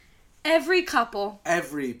Every couple.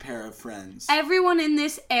 Every pair of friends. Everyone in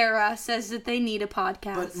this era says that they need a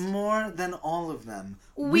podcast. But more than all of them,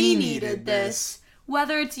 we needed this.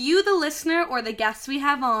 Whether it's you, the listener, or the guests we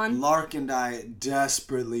have on, Lark and I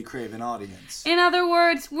desperately crave an audience. In other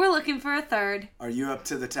words, we're looking for a third. Are you up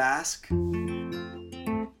to the task?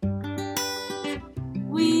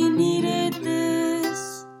 We needed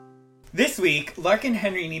this. This week, Lark and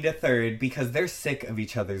Henry need a third because they're sick of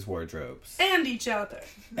each other's wardrobes. And each other.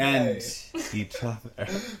 And each other.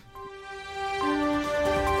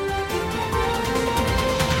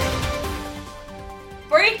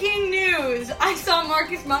 Breaking news! I saw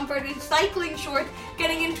Marcus Mumford in cycling shorts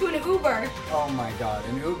getting into an Uber. Oh my god,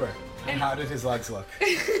 an Uber. And how did his legs look?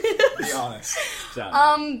 Be honest.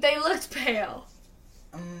 They looked pale.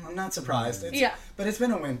 I'm not surprised. Yeah. But it's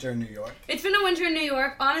been a winter in New York. It's been a winter in New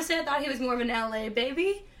York. Honestly, I thought he was more of an LA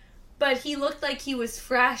baby. But he looked like he was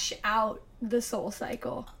fresh out the Soul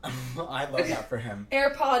Cycle. I love that for him.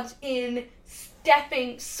 AirPods in,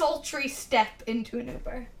 sultry step into an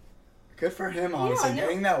Uber. Good for him, honestly.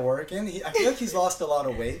 Getting that work in. I feel like he's lost a lot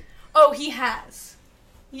of weight. Oh, he has.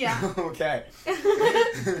 Yeah. Okay.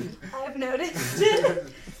 I've noticed.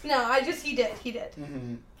 No, he did.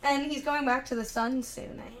 Mm-hmm. And he's going back to the sun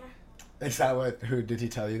soon, I hear. Is that who did he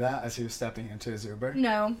tell you that as he was stepping into his Uber?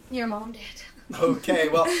 No, your mom did. Okay,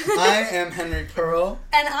 well, I am Henry Pearl.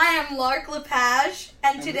 And I am Lark Lepage.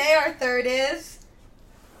 And today our third is...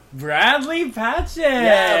 Bradley Patchett!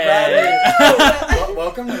 Yeah, Bradley.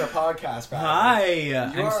 Welcome to the podcast, Bradley. Hi!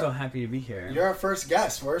 I'm so happy to be here. You're our first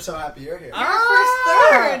guest. We're so happy you're here. You're our first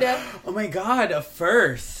third! Oh my god, a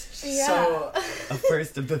first! Yeah. So, a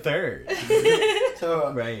first of the third.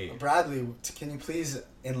 So, right. Bradley, can you please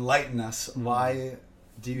enlighten us? Why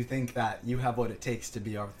do you think that you have what it takes to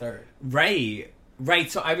be our third? Right.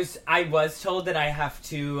 So I was told that I have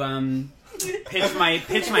to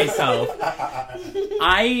pitch myself.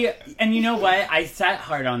 And you know what? I sat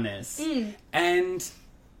hard on this, and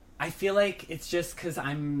I feel like it's just because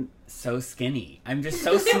I'm so skinny. I'm just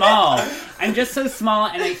so small. And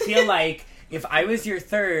I feel like if I was your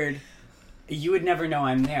third, you would never know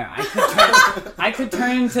I'm there. I could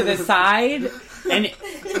turn to the side, and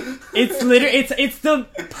it's literally it's the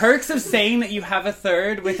perks of saying that you have a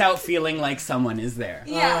third without feeling like someone is there.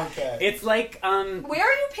 Yeah. Okay. It's like Where are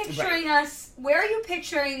you picturing us? Where are you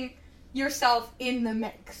picturing yourself in the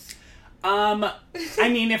mix? I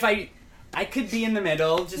mean, if I could be in the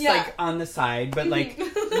middle, just like on the side, but like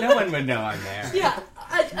no one would know I'm there. Yeah.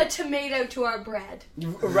 A tomato to our bread.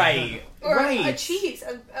 Right. Or right. a cheese.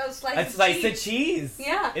 A slice of cheese. A slice of cheese.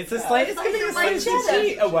 Yeah. It's a slice of white cheddar.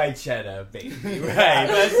 cheese. A white cheddar, baby. Right.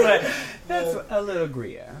 That's a little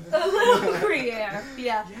Gruyere. A little Gruyere.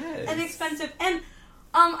 Yeah. Yes. And expensive. And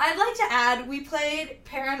I'd like to add, we played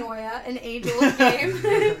Paranoia, an age-old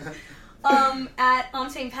game, on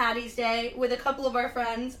St. Patty's Day with a couple of our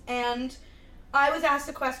friends, and I was asked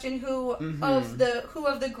the question, who of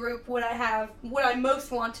the group would I most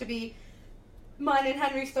want to be mine and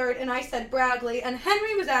Henry's third, and I said Bradley, and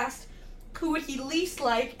Henry was asked who would he least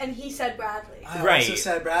like, and he said Bradley. I also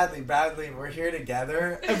said Bradley. Bradley, we're here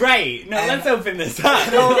together. Right. No, let's open this up.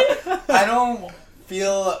 I don't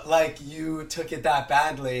feel like you took it that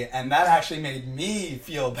badly, and that actually made me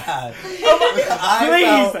feel bad.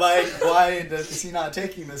 I felt like, why is he not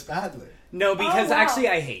taking this badly? No, because actually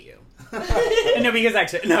I hate you. No,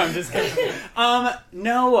 I'm just kidding.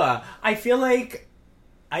 No, I feel like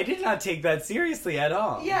I did not take that seriously at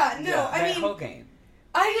all. Yeah, no, that I mean, whole game.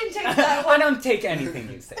 I didn't take that whole... I don't take anything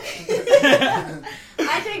you say.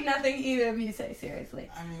 I take nothing either of you say seriously.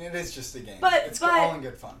 I mean, it is just a game. But all in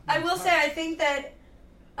good fun. I will say, I think that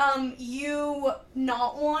you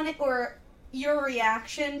not want it, or your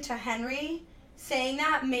reaction to Henry saying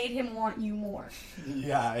that made him want you more.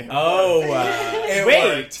 Yeah. It wait.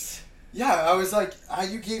 worked. Yeah, I was like,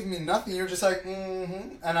 you gave me nothing. You were just like,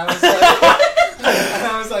 and I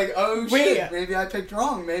was like, oh shit, maybe I picked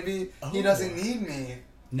wrong. Maybe he doesn't need me.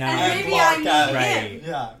 No. And maybe I need him. Right.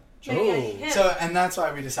 Yeah. Maybe So, and that's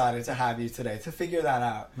why we decided to have you today, to figure that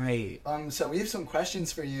out. Right. So we have some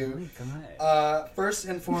questions for you. Oh my God. First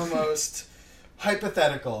and foremost,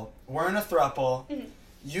 hypothetical. We're in a throuple.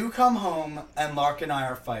 You come home and Lark and I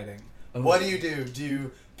are fighting. Oh. What do? Do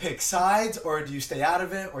you pick sides, or do you stay out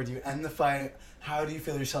of it, or do you end the fight? How do you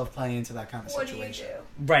feel yourself playing into that kind of situation? What do you do?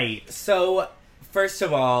 Right. So, first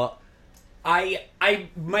of all, my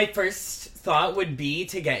first thought would be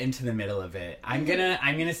to get into the middle of it. I'm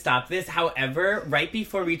gonna stop this. However, right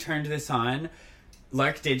before we turned this on,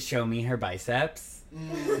 Lark did show me her biceps.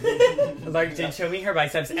 Lark did show me her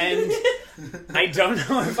biceps, and I don't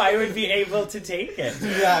know if I would be able to take it.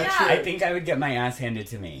 Yeah, true. I think I would get my ass handed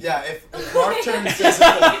to me. Yeah, if Lark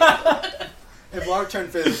turned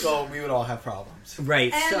physical, we would all have problems.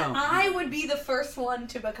 Right. And so I would be the first one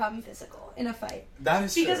to become physical in a fight. That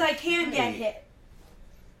is because true. I can't get hit.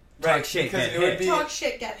 Talk shit, because get it would hit. be Talk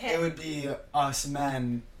shit, get hit. it would be us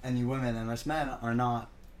men and you women, and us men are not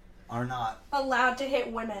allowed to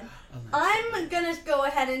hit women. I'm gonna go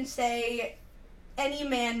ahead and say any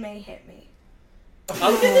man may hit me.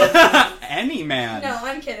 Oh, any man. No,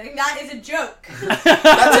 I'm kidding. That is a joke.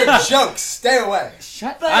 That's a joke. Stay away.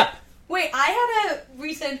 Shut But up. wait, I had a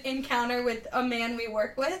recent encounter with a man we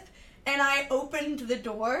work with, and I opened the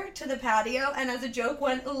door to the patio, and as a joke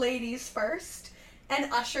went ladies first, and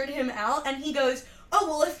ushered him out, and he goes, "Oh,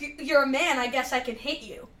 well, if you're a man, I guess I can hit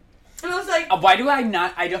you." And I was like, Why do I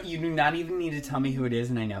not? You do not even need to tell me who it is,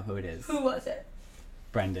 and I know who it is. who was it?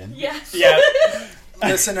 Brendan. Yes. Yeah.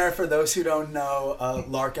 Listener, for those who don't know,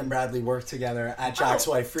 Lark and Bradley work together at Jack's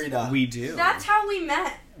wife Frida. We do. That's how we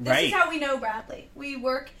met. This Right. is how we know Bradley. We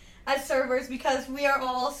work as servers because we are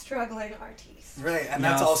all struggling artists. Right, and No,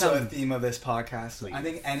 that's also some- a theme of this podcast. Please. I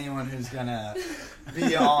think anyone who's gonna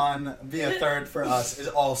be a third for us is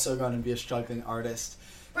also going to be a struggling artist.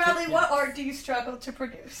 Bradley, what art do you struggle to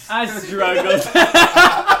produce? I struggled.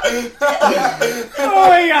 Oh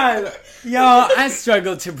my god. Yo, I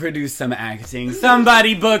struggled to produce some acting.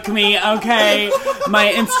 Somebody book me, okay?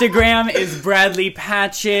 My Instagram is Bradley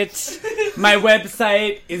Patchett. My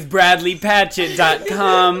website is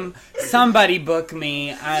bradleypatchett.com. Somebody book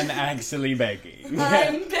me. I'm actually begging.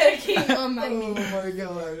 I'm begging on my Oh knees. my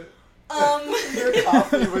god. Um, Your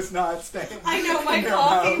coffee was not staying. I know my in your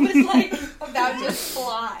coffee mouth. was like about to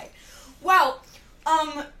fly. Wow.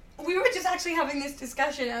 We were just actually having this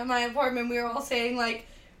discussion at my apartment. We were all saying like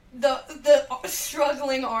the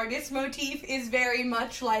struggling artist motif is very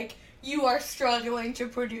much like you are struggling to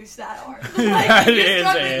produce that art. Like That you're is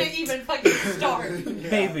struggling it. to even fucking start.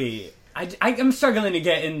 Baby, I'm struggling to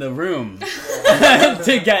get in the room.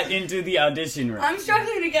 To get into the audition room. I'm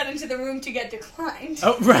struggling to get into the room to get declined.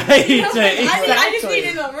 Oh, right. You know, like, Exactly. I just need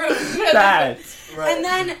in the room. That. Right. And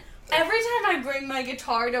then every time I bring my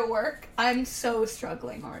guitar to work, I'm so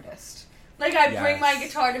struggling artist. Like I bring my Yes.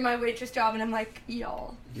 guitar to my waitress job and I'm like,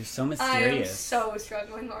 y'all, You're so I am mysterious. so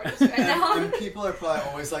struggling artist right now. And people are probably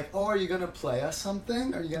always like, "Oh, are you gonna play us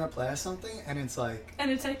something? Are you gonna play us something?" And it's like, And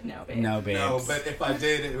it's like, no, babe. No, babes. no, but if I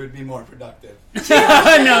did, it would be more productive. No,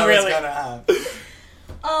 That's really. gonna happen.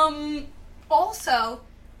 Also,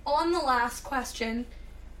 on the last question,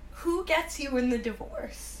 who gets you in the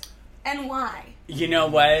divorce? And why? You know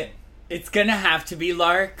what? It's gonna have to be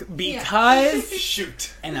Lark because...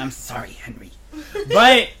 Shoot. And I'm sorry, Henry.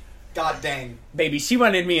 But, God dang. baby, she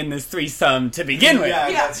wanted me in this threesome to begin with. Yeah,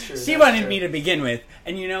 Yeah. that's true. She that's wanted true. me to begin with.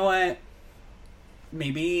 And you know what?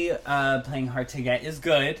 Maybe playing Hard to Get is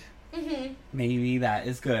good. Mm-hmm. Maybe that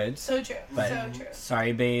is good. So true. But So true.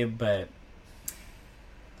 sorry, babe, but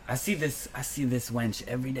I see this wench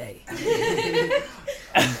every day.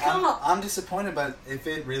 Come on. I'm disappointed, but if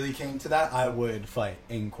it really came to that, I would fight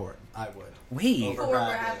in court. I would. Wait. Over For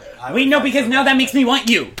Bradley. Bradley. I Wait, would no, fight because for now that Bradley. makes me want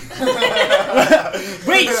you.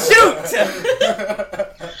 Wait, shoot!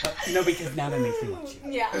 No, because now that makes me want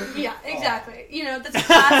you. Yeah, exactly. You know, that's a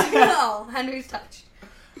classic. Oh, Henry's touched.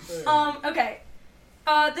 Okay.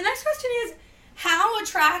 The next question is, how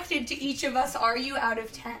attracted to each of us are you out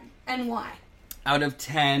of 10, and why? Out of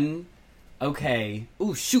 10, okay.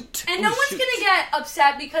 Ooh, shoot. And Ooh, no one's shoot. gonna get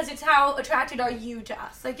upset because it's how attracted are you to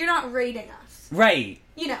us. Like, you're not rating us. Right.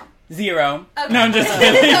 You know. 0. Okay. No, I'm just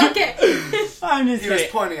kidding. Okay. I'm just He was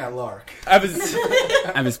kidding. pointing at Lark. I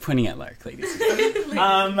was pointing at Lark, ladies.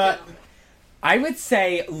 I would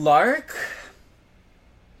say Lark.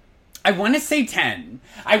 I want to say 10.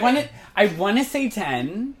 I want to say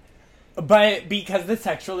 10, but because the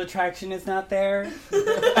sexual attraction is not there,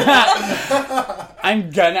 I'm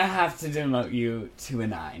gonna have to demote you to a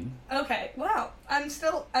 9. Okay. Wow. I'm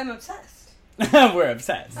obsessed. We're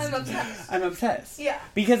obsessed. I'm obsessed. I'm obsessed. Yeah.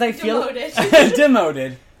 Because I feel Demoted.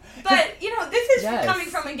 demoted. But, you know, this is Yes. coming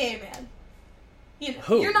from a gay man. You know,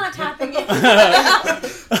 Who? You're not tapping in.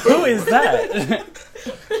 Who is that?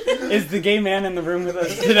 Is the gay man in the room with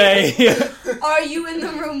us today? Are you in the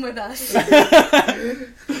room with us?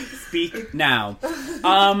 Speak now.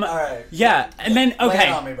 All right. Yeah, and then Lay it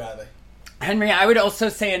okay, on me, Bradley. Henry, I would also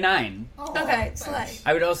say a 9. Okay, slay.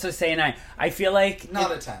 I would also say a 9. I feel like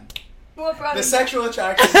Not a 10. What brought The him sexual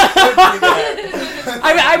attraction could be there.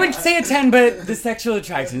 I would say a 10, but the sexual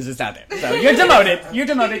attraction is just not there. So you're demoted. You're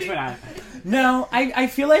demoted to a 9. No, I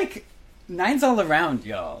feel like 9's all around,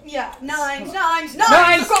 y'all. Yeah, nines Nines!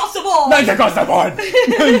 across the board. 9's across the board.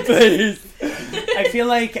 Please. I feel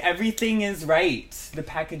like everything is right. The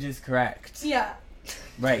package is correct. Yeah.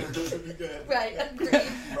 Right. Right. Agreed.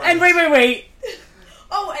 And wait.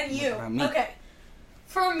 Oh, and you. Okay.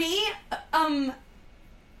 For me,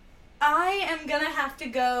 I am gonna have to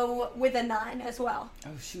go with a 9 as well. Oh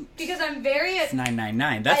shoot. Because I'm very... It's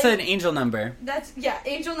 999. That's an angel number. That's,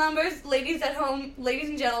 angel numbers. Ladies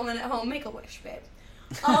and gentlemen at home, make a wish, babe.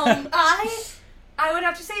 I would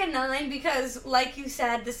have to say a 9 because, like you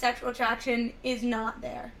said, the sexual attraction is not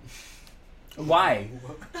there. Why?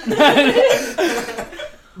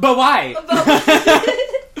 But why?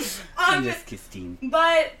 I'm just Christine.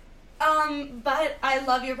 But I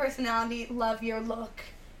love your personality, love your look.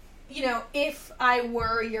 You know, if I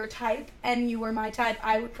were your type and you were my type,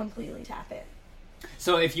 I would completely tap in.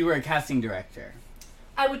 So if you were a casting director?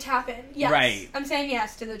 I would tap in, yes. Right. I'm saying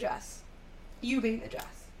yes to the dress. You being the dress.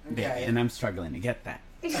 Okay. And I'm struggling to get that.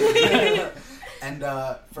 And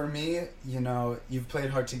for me, you know, you've played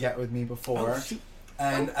hard to get with me before. Oh,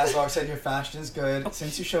 and as Laura said, your fashion is good. Oh.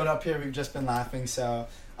 Since you showed up here, we've just been laughing, so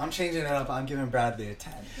I'm changing it up. I'm giving Bradley a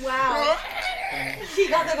 10. Wow. He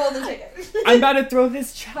got the golden ticket. I'm about to throw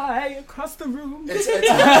this chai across the room.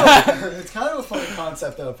 It's kind of a fun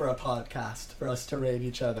concept, though, for a podcast, for us to rate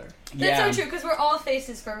each other. That's so true, because we're all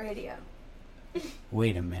faces for radio.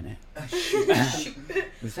 Wait a minute.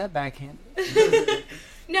 Was that backhand?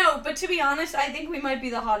 No, but to be honest, I think we might be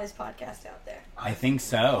the hottest podcast out there. I think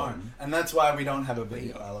so. And that's why we don't have a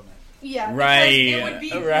video element. Yeah, right. It would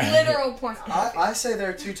be literal pornography. I say there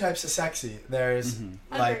are two types of sexy. There's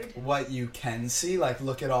like Agreed. what you can see, like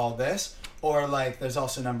look at all this, or like there's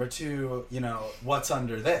also number 2, you know, what's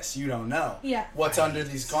under this? You don't know. Yeah. What's under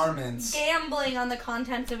these garments? Gambling on the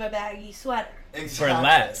contents of a baggy sweater.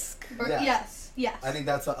 Exactly. Burlesque. Yes. I think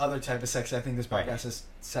that's the other type of sexy. I think this podcast is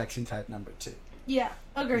sexy type number 2. Yeah,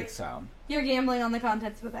 I agreed. think so. You're gambling on the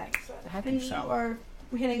contents of a baggy sweater. I think And so. you are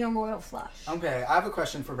hitting a royal flush. Okay, I have a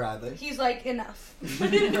question for Bradley. He's like, enough.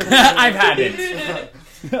 I've had it.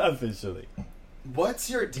 Officially. What's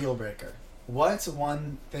your deal breaker? What's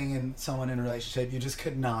one thing in someone in a relationship you just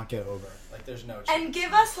could not get over? Like, there's no chance. And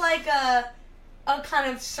give us like a kind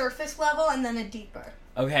of surface level and then a deeper.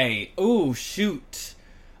 Okay. Ooh, shoot.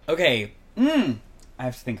 Okay. I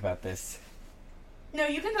have to think about this. No,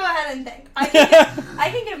 you can go ahead and think. I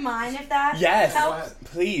can give mine if that Yes. helps.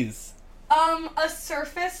 Please. A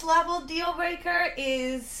surface level deal breaker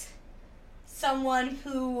is someone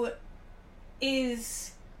who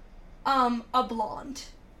is a blonde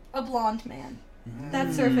man.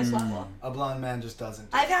 That's surface level. A blonde man just doesn't.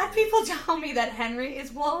 I've had people tell me that Henry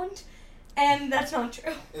is blonde, and that's not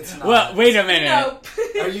true. It's not. Well, wait a minute. Nope.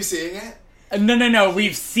 Are you seeing it? No.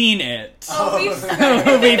 We've seen it. Oh, we've seen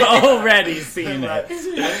it. We've already seen Right.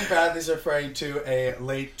 it. I think Bradley's referring to a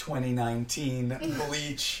late 2019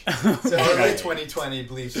 bleach, so Okay. late 2020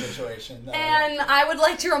 bleach situation. And I would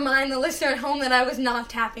like to remind the listener at home that I was not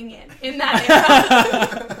tapping in that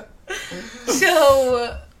era.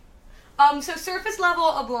 So surface level,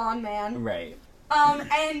 a blonde man. Right.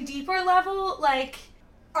 And deeper level, like,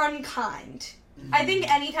 unkind. I think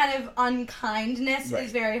any kind of unkindness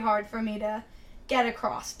is very hard for me to get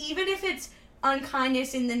across. Even if it's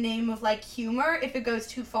unkindness in the name of, like, humor, if it goes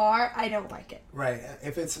too far, I don't like it. Right.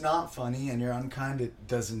 If it's not funny and you're unkind, it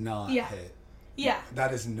does not hit. Yeah.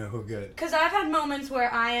 That is no good. Because I've had moments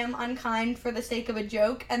where I am unkind for the sake of a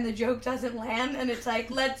joke, and the joke doesn't land, and it's like,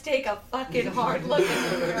 let's take a fucking hard look in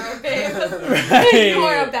the mirror, babe. Right.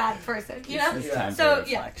 You're a bad person, you know? It's time So, for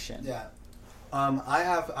reflection. Yeah. I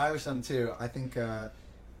have some too. I think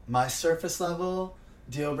my surface level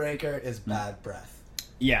deal breaker is bad breath.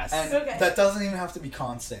 Yes. And that doesn't even have to be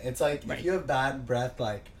constant. It's like if you have bad breath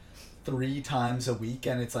like 3 times a week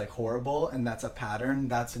and it's like horrible and that's a pattern,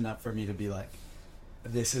 that's enough for me to be like,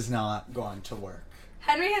 this is not going to work.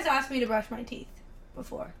 Henry has asked me to brush my teeth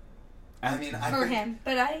before. I mean, For him,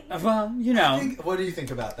 but I... Well, you know. What do you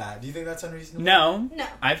think about that? Do you think that's unreasonable? No. No.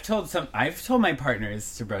 I've told my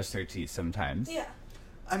partners to brush their teeth sometimes. Yeah.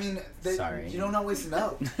 I mean, Sorry. You don't always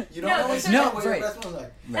know. You don't No, always that's know okay. what your Right. breath smells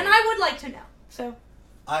like. And I would like to know, so...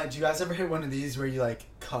 Do you guys ever hit one of these where you like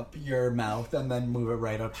cup your mouth and then move it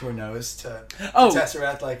right up to your nose to test your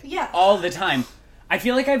breath? Like, Yeah. All the time. I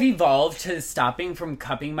feel like I've evolved to stopping from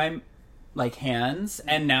cupping my like hands,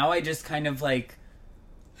 and now I just kind of like,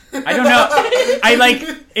 I don't know. I like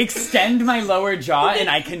extend my lower jaw and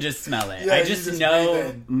I can just smell it. Yeah, I you just just breathe know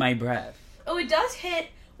in. my breath. Oh, it does hit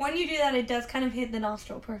when you do that, it does kind of hit the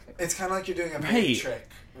nostril perfectly. It's kind of like you're doing a vape Right. trick.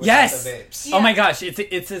 Yes. The vapes. Yeah. Oh my gosh,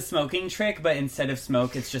 it's a smoking trick, but instead of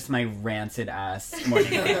smoke, it's just my rancid ass morning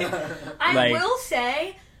vape. I will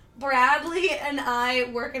say, Bradley and I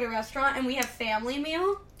work at a restaurant and we have family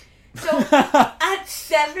meal. So at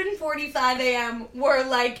 7:45 a.m., we're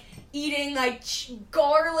like eating like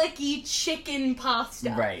garlicky chicken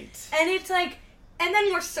pasta. Right. And it's like, and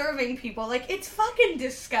then we're serving people. Like, it's fucking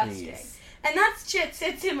disgusting. Jeez. And that shit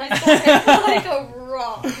sits in my stomach like a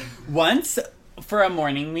rock. Once for a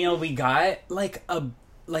morning meal, we got like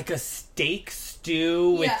a steak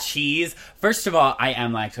stew with cheese. First of all, I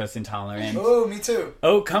am lactose intolerant. Oh, me too.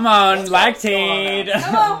 Oh, come on, lactate.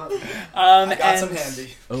 Come on. I got some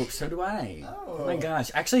handy. Oh, so do I. Oh. Oh my gosh.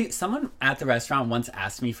 Actually, someone at the restaurant once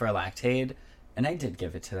asked me for a lactate, and I did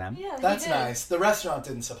give it to them. Yeah, That's nice. The restaurant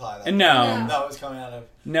didn't supply that. No. That was coming out of...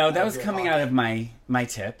 That was coming out of my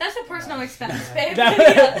tip. That's a personal expense, babe.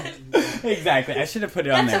 Exactly. I should have put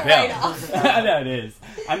it on That's their a bill. write-off. No, it is.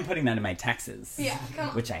 I'm putting that in my taxes. Yeah, come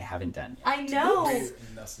on. Which I haven't done. I know.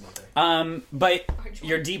 That's nothing. But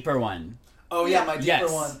your deeper one. Oh, yeah, my deeper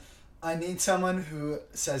Yes. one. I need someone who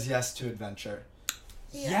says yes to adventure.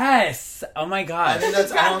 Yeah. Yes. Oh my I gosh. think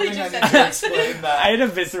that's I don't Bradley think I just need said to explain that. I had a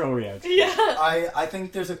visceral reaction. Yeah. I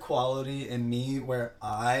think there's a quality in me where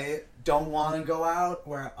I don't want to go out,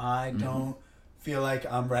 where I don't feel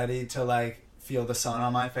like I'm ready to like feel the sun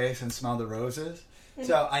on my face and smell the roses.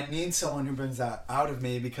 So I need someone who brings that out of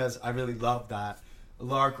me because I really love that.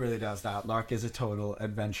 Lark really does that. Lark is a total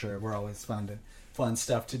adventurer. We're always fun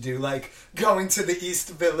stuff to do, like going to the East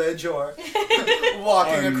Village or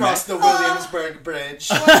walking across the Williamsburg Bridge.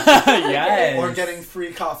 Yes. Or getting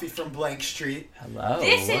free coffee from Blank Street. Hello.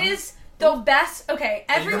 This is the best. Okay,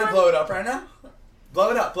 Are you everyone. gonna blow it up right now?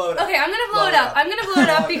 Blow it up, blow it up. Okay, I'm gonna blow it up. I'm gonna blow it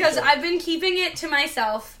up because I've been keeping it to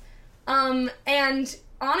myself. And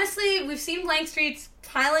honestly, we've seen Blank Streets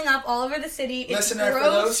piling up all over the city. It's Listener, gross.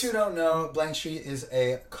 for those who don't know, Blank Street is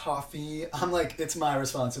a coffee. I'm like, it's my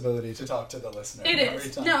responsibility to talk to the listener. It every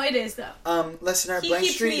is. time. No, it is though. Listener, He Blank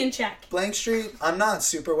keeps Street. me in check. Blank Street. I'm not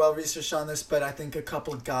super well researched on this, but I think a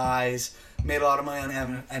couple guys made a lot of money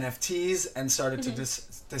on NFTs and started to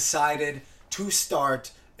decided to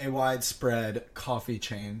start a widespread coffee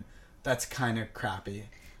chain that's kind of crappy.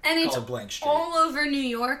 And it's called Blank Street. all over New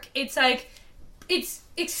York. It's like, it's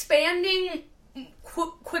expanding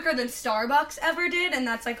quicker than Starbucks ever did, and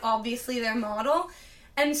that's like obviously their model.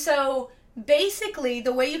 And so basically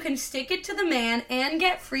the way you can stick it to the man and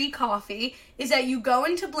get free coffee is that you go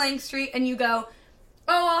into Blank Street and you go,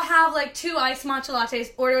 oh, I'll have like 2 iced matcha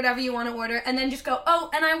lattes, order whatever you want to order, and then just go, oh,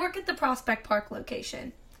 and I work at the Prospect Park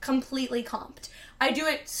location. Completely comped. I do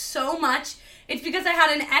it so much. It's because I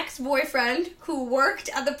had an ex-boyfriend who worked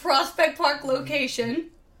at the Prospect Park location.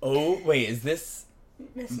 Oh, wait, is this?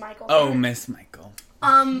 Miss Michael. Oh, Miss Michael.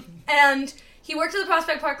 And he worked at the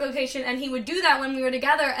Prospect Park location, and he would do that when we were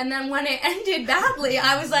together, and then when it ended badly,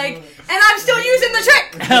 I was like, and I'm still using the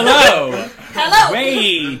trick! Hello! Hello!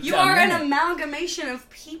 Wait! You are an amalgamation of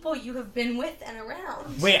people you have been with and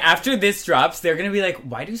around. Wait, after this drops, they're gonna be like,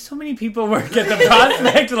 why do so many people work at the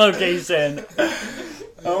Prospect location?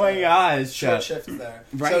 Oh my gosh. Short shift there.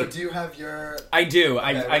 Right. So do you have your... I do.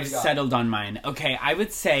 Okay, what I've do you got? settled on mine. Okay, I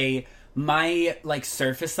would say my like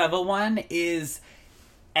surface level one is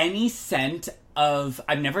any scent of,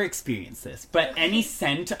 I've never experienced this, but any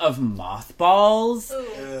scent of mothballs,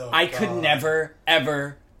 Ew, I could God. never,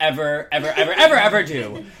 ever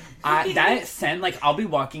do. That scent, like, I'll be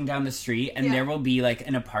walking down the street and there will be like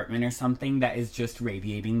an apartment or something that is just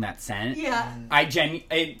radiating that scent. Yeah, I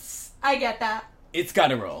get that. It's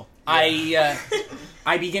gotta roll. I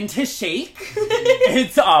begin to shake.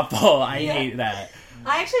 It's awful. I hate that.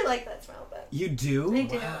 I actually like that smell, but You do? I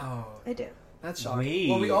do. Wow. I do. That's shocking. Wait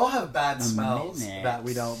Well, we all have bad smells minute. that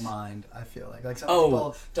we don't mind, I feel like. Like, some Oh.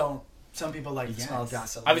 people don't... Some people like the smell of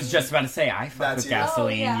gasoline. I was just about to say, I fuck That's with you.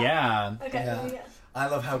 gasoline. Oh, yeah. Yeah. Okay. Yeah. Yeah. I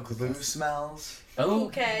love how glue smells. Oh,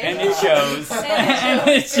 Okay. and it shows. And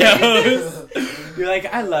it shows. You're like,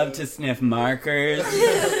 I love to sniff markers.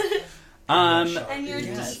 And you're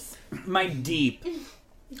Yes. My deep.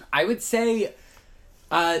 I would say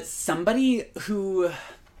somebody who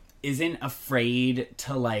isn't afraid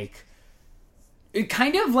to like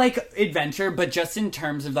kind of like adventure, but just in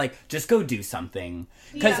terms of like just go do something.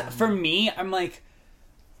 Because Yeah. for me, I'm like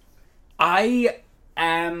I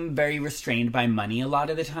am very restrained by money a lot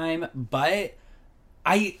of the time, but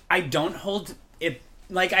I don't hold it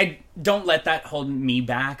like I don't let that hold me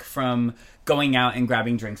back from going out and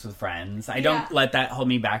grabbing drinks with friends. I don't let that hold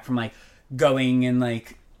me back from like going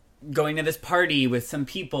to this party with some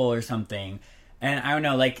people or something. And I don't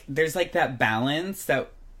know, like there's like that balance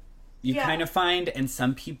that you kind of find. And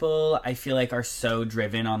some people, I feel like, are so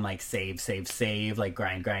driven on, like, save, like,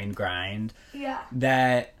 grind. Yeah.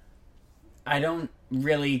 That I don't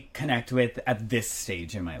really connect with at this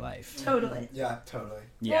stage in my life. Totally. Yeah, totally.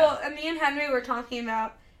 Yeah. Well, me and Henry were talking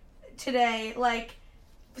about today, like,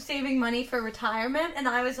 saving money for retirement, and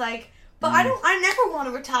I was like, but I never want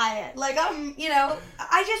to retire. Like, I'm, you know,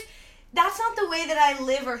 that's not the way that I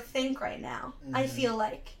live or think right now. I feel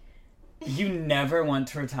like. You never want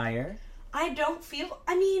to retire? I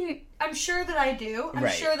mean, I'm sure that I do. I'm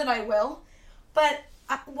Right. sure that I will. But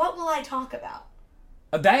what will I talk about?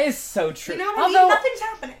 That is so true. You know what I mean? Nothing's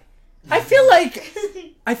happening.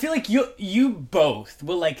 I feel like you both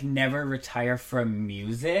will, like, never retire from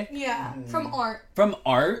music. Yeah, from art. From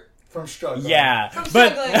art? From struggling. Yeah. From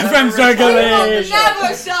but struggling. from struggling. We will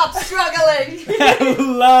never stop struggling.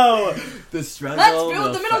 Hello. The struggle. Let's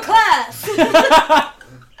build the middle class.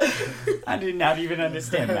 I did not even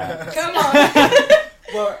understand that. Come on.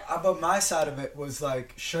 Well, but my side of it was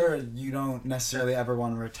like, sure, you don't necessarily ever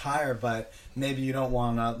want to retire, but maybe you don't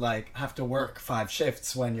want to, like, have to work 5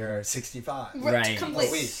 shifts when you're 65. Right. Completely.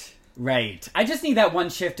 A week. Right. I just need that one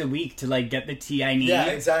shift a week to, like, get the tea I need. Yeah,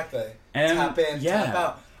 exactly. And, tap in, yeah. tap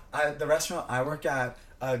out. The restaurant I work at,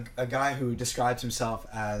 a guy who describes himself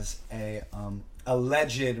as a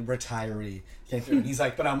alleged retiree came through, and he's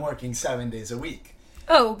like, but I'm working 7 days a week.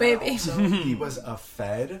 Oh, baby. Also, he was a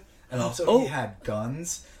Fed, and also he had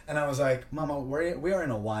guns. And I was like, Mama, we are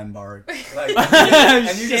in a wine bar. Like,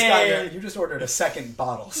 and you just ordered a second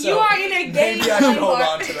bottle. So you are in a gay maybe I wine should hold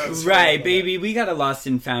bar. on to those. Right, baby. We got a lost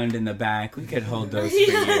and found in the back. We could hold those for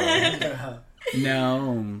you.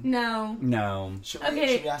 No. No. Should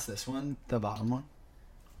Okay. we ask this one, the bottom one?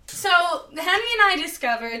 So, Henry and I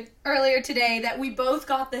discovered earlier today that we both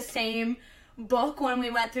got the same book when we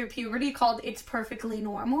went through puberty called It's Perfectly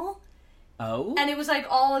Normal. Oh? And it was, like,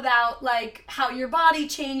 all about, like, how your body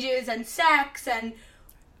changes and sex, and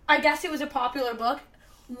I guess it was a popular book.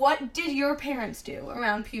 What did your parents do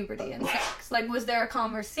around puberty and sex? Like, was there a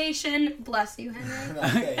conversation? Bless you,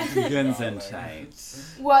 Henry.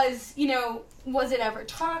 Gesundheit. Was it ever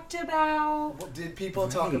talked about? Did people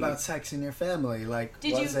talk about sex in your family? Like,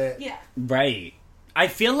 Yeah. Right. I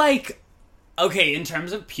feel like, okay, in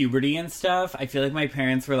terms of puberty and stuff, I feel like my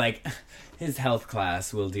parents were like, his health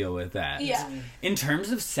class will deal with that. Yeah. In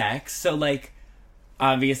terms of sex, so, like,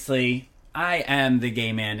 obviously, I am the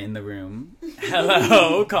gay man in the room.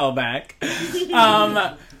 Hello, callback.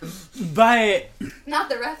 But Not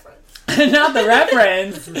the reference. not the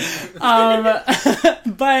reference.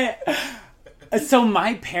 But so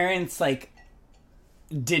my parents, like,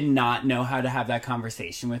 did not know how to have that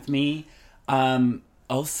conversation with me.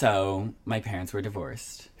 Also, my parents were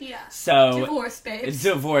divorced. Yeah. So Divorce, babes.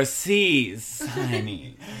 Divorcees,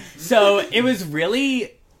 honey. So it was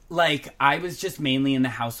really, like, I was just mainly in the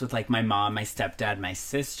house with, like, my mom, my stepdad, my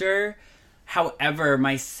sister. However,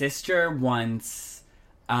 my sister once,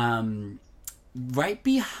 right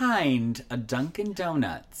behind a Dunkin'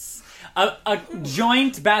 Donuts, a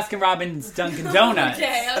joint Baskin-Robbins Dunkin' Donuts.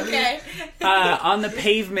 Okay. On the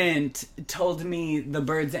pavement, told me the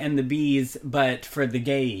birds and the bees, but for the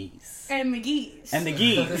gays. And McGee's. And the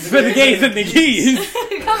geese. For the gays and the geese.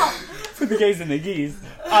 Come on. For the gays and the geese.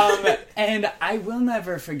 And I will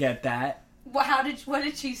never forget that. What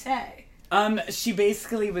did she say? She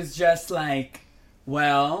basically was just like,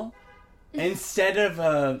 well, instead of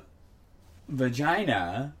a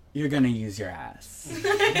vagina, you're gonna use your ass.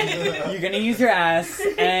 You're gonna use your ass,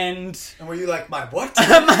 and were you like, my what?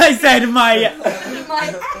 I said,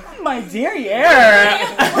 my derriere.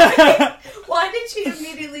 Why did she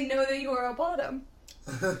immediately know that you were a bottom?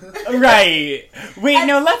 Right. Wait,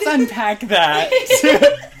 no, let's unpack that.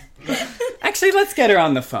 Actually, let's get her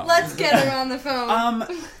on the phone. Let's get her on the phone.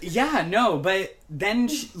 Yeah, no, but then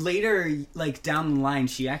later, like, down the line,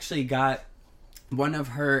 she actually got one of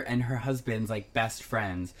her and her husband's, like, best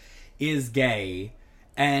friends is gay,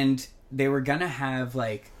 and they were gonna have,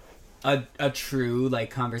 like, a true, like,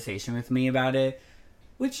 conversation with me about it,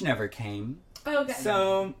 which never came. Okay.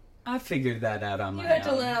 So I figured that out on my own. You had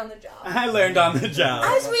to learn on the job. I learned on the job.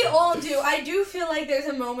 As we all do. I do feel like there's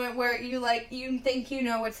a moment where you think you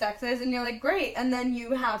know what sex is, and you're like, great, and then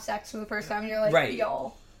you have sex for the first time, and you're like, Right.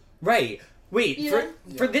 y'all. Right. Wait, Yeah.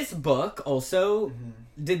 for this book, also,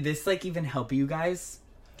 did this, like, even help you guys?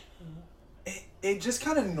 It just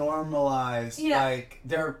kind of normalized, like,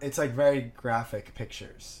 it's, like, very graphic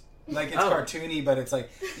pictures. Like, it's cartoony, but it's, like,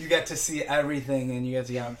 you get to see everything, and you get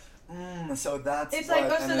to go, so that's It's like,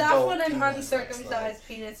 what so an that's adult what an penis uncircumcised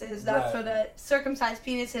penis is. That's Right. what a circumcised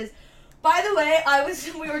penis is. By the way,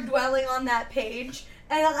 we were dwelling on that page,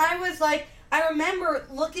 and I was like, I remember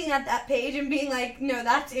looking at that page and being like, no,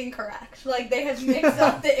 that's incorrect. Like, they have mixed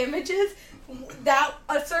up the images. That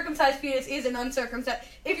a circumcised penis is an uncircumcised,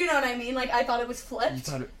 if you know what I mean. Like, I thought it was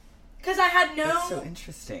flipped. Because I had That's so no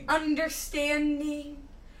interesting. understanding.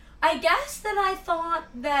 I guess that I thought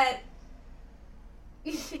that...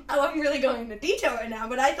 I'm really going into detail right now,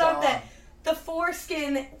 but I thought that the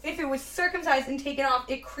foreskin, if it was circumcised and taken off,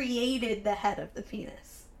 it created the head of the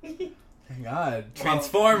penis. My God.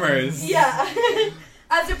 Transformers. Yeah.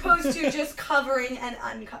 As opposed to just covering and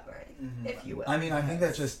uncovering, if you will. I mean, I think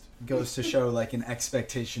that just goes to show, like, an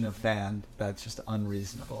expectation of fan that's just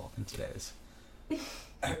unreasonable in today's.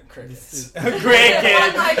 Crickets. I'm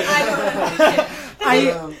Crickets. like, I don't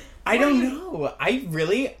understand. I don't know.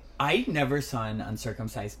 I never saw an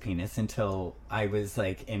uncircumcised penis until I was,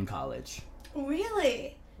 like, in college.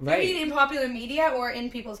 Really? Right. You mean in popular media or in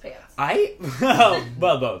people's pants?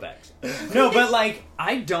 Well, both actually. No, but like,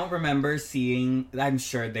 I don't remember seeing, I'm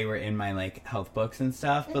sure they were in my like health books and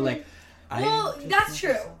stuff, but like, Well, that's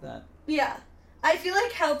true. That. Yeah. I feel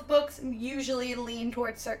like health books usually lean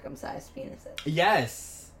towards circumcised penises.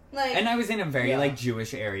 Yes. Like, And I was in a very like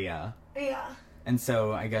Jewish area. yeah. And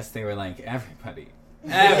so I guess they were like, everybody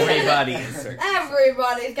is circumcised.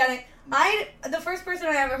 Everybody's getting... The first person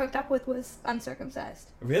I ever hooked up with was uncircumcised.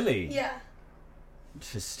 Really? Yeah.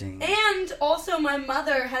 Interesting. And also my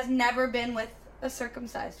mother has never been with a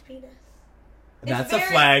circumcised penis. That's a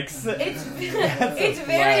flex. It's That's a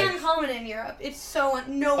very flex. uncommon in Europe. It's so...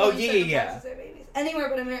 No Oh, one yeah, circumcises yeah. their babies. Anywhere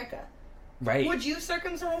but America. Right. Would you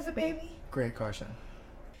circumcise a baby? Great question.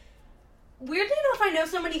 Weirdly enough, I know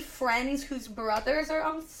so many friends whose brothers are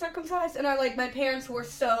uncircumcised, and are like, my parents were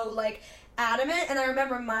so, like, adamant, and I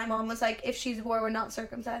remember my mom was like, if she's a boy, we're not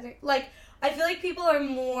circumcising. Like, I feel like people are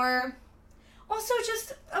more... Also,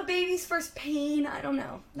 just a baby's first pain, I don't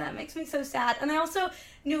know. That makes me so sad. And I also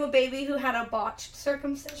knew a baby who had a botched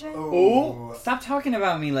circumcision. Oh, stop talking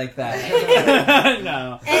about me like that.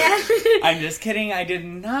 No. And I'm just kidding. I did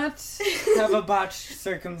not have a botched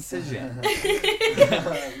circumcision.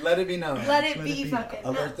 Let it be known. let it be fucking.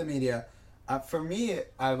 Alert the media. For me,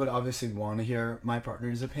 I would obviously want to hear my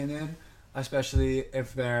partner's opinion, especially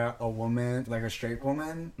if they're a woman, like a straight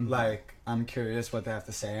woman. Mm-hmm. Like, I'm curious what they have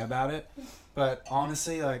to say about it. But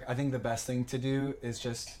honestly, like, I think the best thing to do is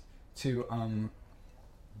just to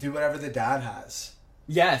do whatever the dad has.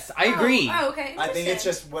 Yes, I agree. Oh, okay. I think it's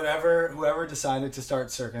just whoever decided to start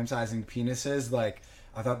circumcising penises, like,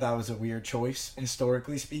 I thought that was a weird choice,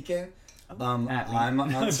 historically speaking. I'm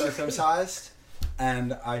uncircumcised,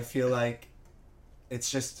 and I feel like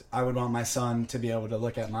it's just, I would want my son to be able to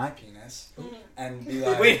look at my penis and be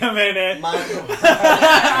like... Wait a minute.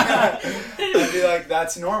 And be like,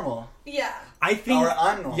 that's normal. Yeah. I think... Or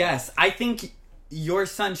I'm normal. Yes, I think your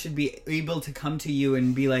son should be able to come to you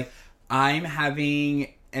and be like, I'm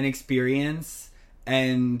having an experience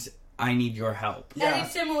and I need your help. Yeah. And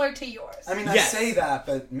it's similar to yours. I mean, Yes. I say that,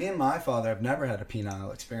 but me and my father have never had a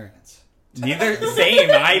penile experience. Neither, same.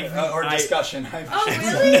 Or discussion. Oh, I've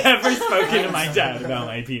really? never spoken to my dad about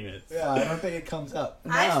my penis. Yeah, I don't think it comes up.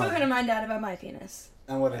 I've spoken to my dad about my penis.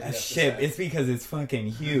 And what did he have to Shit, say? it's because it's fucking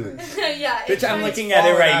huge. Yeah. Bitch, I'm it's- looking at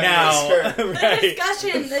it right falling out of now. The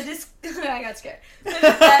discussion, I got scared.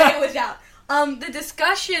 It was out. The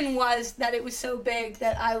discussion was that it was so big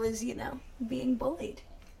that I was, being bullied.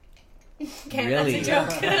 Okay, Really? that's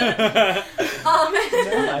a joke.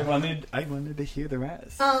 No, I wanted to hear the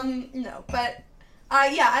rest. No, but,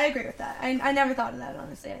 yeah, I agree with that. I never thought of that,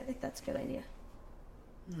 honestly. I think that's a good idea.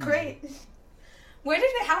 Great.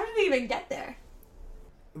 How did we even get there?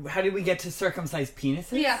 How did we get to circumcised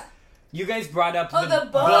penises? Yeah. You guys brought up Oh, the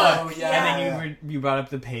book. Oh, yeah. And then you brought up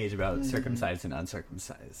the page about circumcised and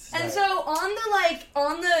uncircumcised. And so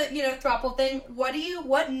on the throuple thing, what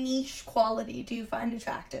niche quality do you find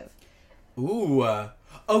attractive? Ooh.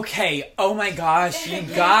 Okay. Oh my gosh, you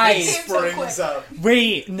guys. It came so quick. Springs up.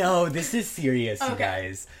 Wait, no, this is serious, you Okay.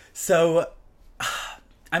 guys. So,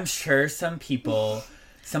 I'm sure some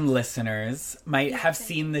listeners might have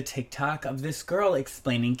seen the TikTok of this girl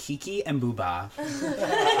explaining Kiki and Booba.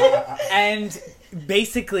 And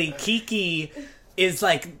basically, Kiki is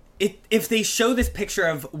like, if they show this picture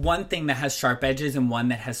of one thing that has sharp edges and one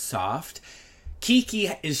that has soft, Kiki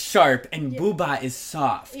is sharp and Booba is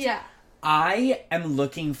soft. Yeah. I am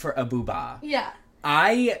looking for a Booba. Yeah.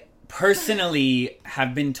 I personally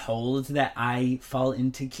have been told that I fall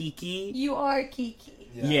into Kiki. You are Kiki.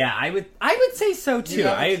 Yeah, I would say so too. You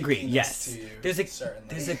have a I agree. kikiness Yes, to you, there's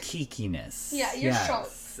certainly. a kikiness. Yeah, you're sharp.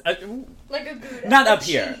 Ooh. Like a Gouda. Not a up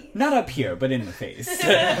here, cheese. not up here, but in the face.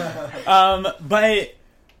 But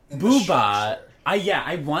In the Booba, structure.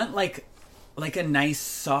 I want like a nice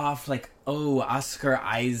soft, like Oscar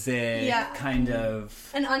Isaac kind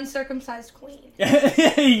of an uncircumcised queen.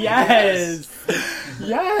 Yes.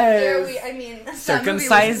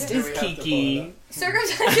 Circumcised is Kiki.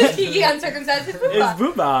 Circumcised is Kiki, uncircumcised is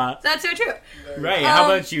Booba. That's so true. Right, how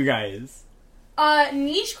about you guys?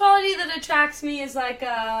 Niche quality that attracts me is like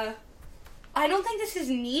I don't think this is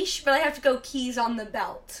niche, but I have to go keys on the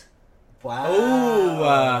belt. Wow.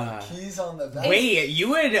 Oh. Keys on the belt. Wait,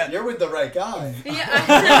 you're with the right guy. Yeah.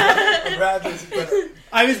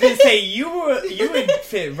 I was gonna say you would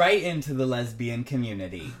fit right into the lesbian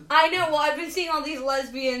community. I know. Well, I've been seeing all these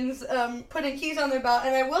lesbians putting keys on their belt,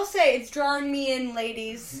 and I will say it's drawing me in,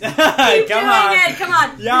 ladies. Keep Come on.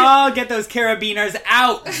 on. Y'all get those carabiners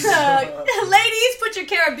out. Ladies, put your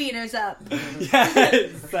carabiners up.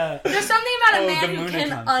 Yes. There's something about a man who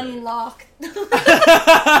can unlock. There's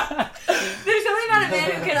something about a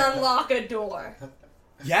man who can unlock a door.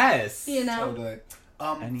 Yes. You know? Totally.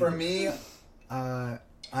 For me, I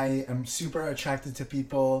am super attracted to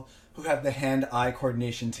people who have the hand-eye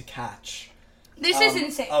coordination to catch. This is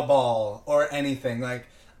insane. A ball or anything. Like,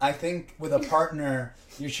 I think with a partner,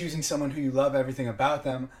 you're choosing someone who you love everything about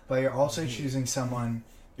them, but you're also choosing someone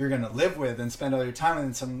you're going to live with and spend all your time with,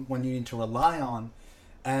 and someone you need to rely on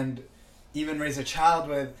and even raise a child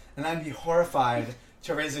with. And I'd be horrified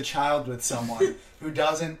to raise a child with someone who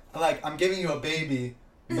doesn't, like, I'm giving you a baby,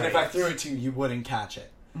 but if I threw it to you, you wouldn't catch it.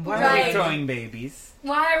 Why are we throwing babies?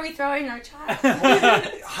 Why are we throwing our child?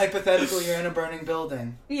 Hypothetically, you're in a burning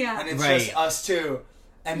building. Yeah. And it's just us two.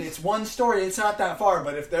 And it's one story, it's not that far,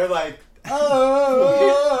 but if they're like,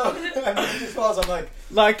 oh, and then it just falls, I'm like,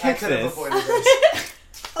 I could have avoided this.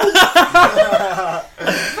 For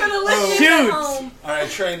the listeners at home. Alright,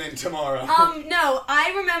 training tomorrow. No,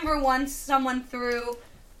 I remember once someone threw,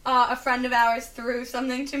 a friend of ours threw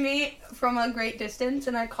something to me from a great distance,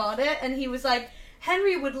 and I caught it, and he was like,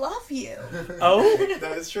 Henry would love you. Oh?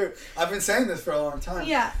 That is true. I've been saying this for a long time.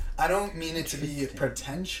 Yeah. I don't mean it to be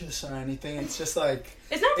pretentious or anything. It's just like...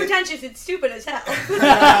 It's not pretentious, it's stupid as hell.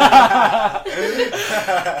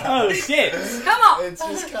 Oh, shit. Come on. It's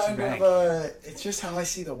just kind of, it's just how I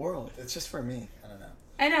see the world. It's just for me. I don't know.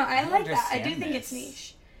 I know, I like that. I do think it's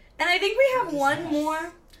niche. And I think we have one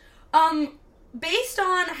more. Based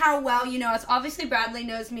on how well you know us, obviously Bradley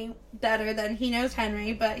knows me better than he knows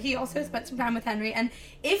Henry, but he also spent some time with Henry. And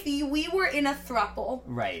if we were in a throuple,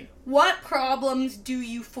 right, what problems do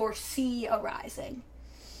you foresee arising?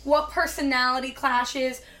 What personality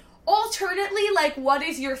clashes? Alternately, like, what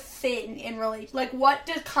is your thing in relation? Like, what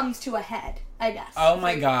comes to a head, I guess. Oh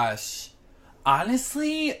my gosh.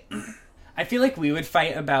 Honestly, I feel like we would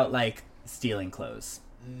fight about, like, stealing clothes.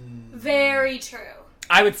 Very true.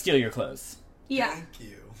 I would steal your clothes. Yeah. Thank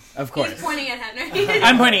you. Of course. He's pointing at Henry.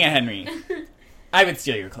 I'm pointing at Henry. I would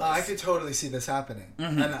steal your clothes. I could totally see this happening.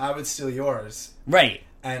 And I would steal yours. Right.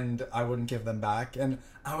 And I wouldn't give them back. And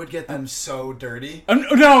I would get them so dirty.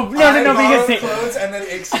 No, because clothes and then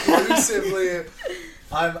exclusively...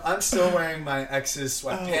 I'm still wearing my ex's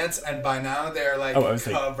sweatpants, and by now they're, like,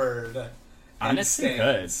 covered. Honestly,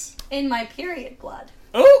 good. In my period blood.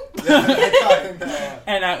 Ooh!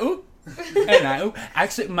 And I oop.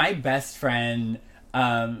 Actually, my best friend,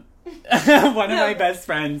 one of my best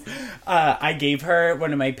friends, I gave her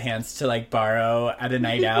one of my pants to, like, borrow at a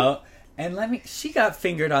night out, and she got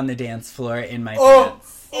fingered on the dance floor in my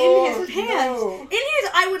pants. In his pants? No. In his,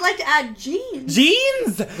 I would like to add jeans.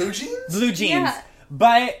 Jeans? Blue jeans? Blue jeans. Yeah.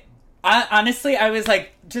 But, honestly, I was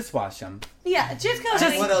like, just wash them. Yeah, just go.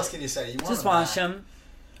 What else can you say? Just wash them.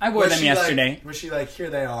 I wore them yesterday. Was she like, here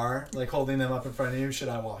they are, like holding them up in front of you, should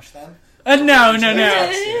I wash them? No.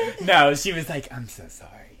 No, she was like, I'm so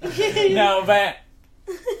sorry. No, but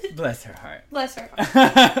bless her heart. Bless her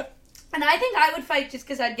heart. And I think I would fight just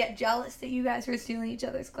because I'd get jealous that you guys were stealing each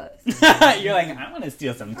other's clothes. You're like, I want to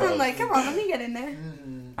steal some clothes. I'm like, come on, let me get in there.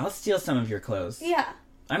 I'll steal some of your clothes. Yeah.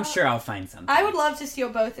 I'm sure I'll find something. I would love to steal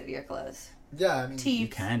both of your clothes. Yeah, I mean, you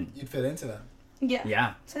can. You'd fit into them. Yeah.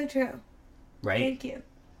 Yeah. So true. Right? Thank you.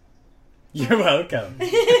 You're welcome.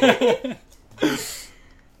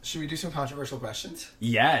 Should we do some controversial questions?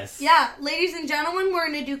 Yes. Yeah, ladies and gentlemen, we're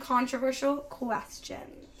going to do controversial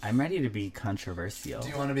questions. I'm ready to be controversial. Do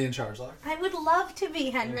you want to be in charge, Lark? I would love to be,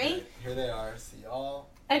 Henry. Okay. Here they are. See y'all.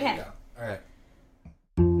 Okay. Here we go. All right.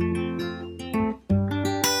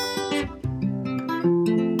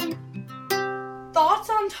 Thoughts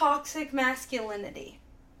on toxic masculinity?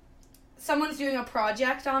 Someone's doing a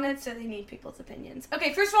project on it, so they need people's opinions.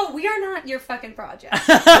 Okay, first of all, we are not your fucking project.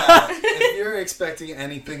 If you're expecting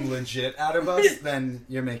anything legit out of us, then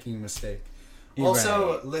you're making a mistake.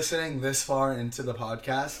 Also, listening this far into the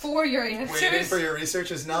podcast for your answers, waiting for your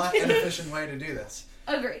research is not an efficient way to do this.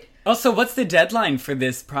 Agreed. Also, what's the deadline for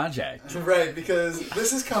this project? Right, because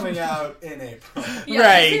this is coming out in April. Yeah,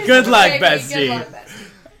 Right, good luck, Good bestie. luck, bestie.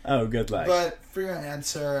 Oh, good luck. But for your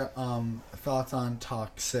answer, thoughts on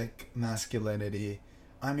toxic masculinity?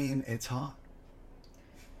 I mean, it's hot.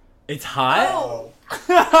 It's hot? Oh.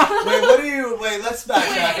 Wait, what do you... Wait, let's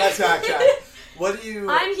backtrack. What do you...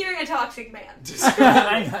 I'm hearing a toxic man.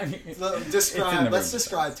 Let's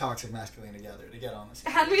describe toxic masculinity together to get on this.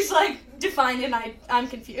 Henry's like, defined and I'm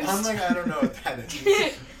confused. I'm like, I don't know what that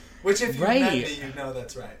is. Which if you met me, you know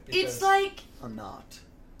that's right. It's like... I'm not.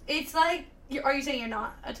 It's like... Are you saying you're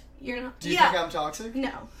not? You're not? Do you think I'm toxic?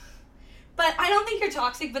 No. But I don't think you're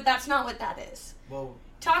toxic, but that's not what that is. Well...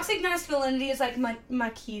 Toxic masculinity is like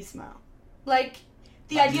machismo. Like,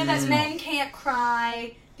 the idea that men can't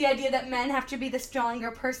cry, the idea that men have to be the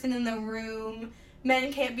stronger person in the room,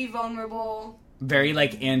 men can't be vulnerable. Very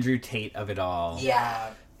like Andrew Tate of it all.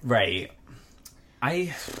 Yeah. Right.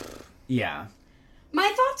 Yeah.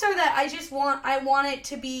 My thoughts are that I want it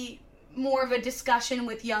to be more of a discussion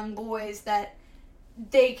with young boys that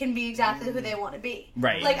they can be exactly who they want to be.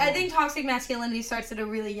 Right. Like, I think toxic masculinity starts at a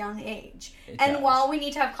really young age. It and does. while we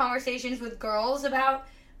need to have conversations with girls about,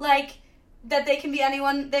 like, that they can be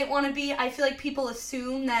anyone they want to be, I feel like people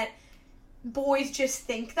assume that boys just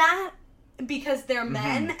think that because they're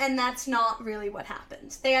men, and that's not really what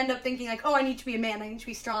happens. They end up thinking, like, oh, I need to be a man, I need to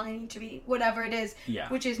be strong, I need to be whatever it is,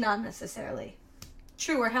 which is not necessarily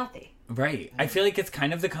true or healthy. Right. I feel like it's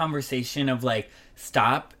kind of the conversation of, like,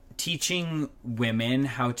 stop teaching women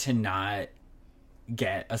how to not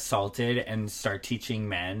get assaulted and start teaching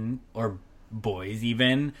men, or boys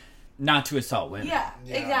even, not to assault women. Yeah.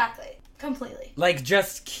 Exactly. Completely. Like,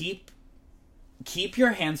 just keep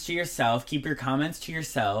your hands to yourself, keep your comments to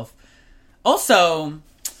yourself. Also,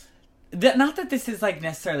 not that this is, like,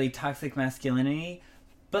 necessarily toxic masculinity,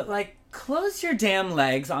 but, like, close your damn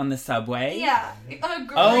legs on the subway. Yeah,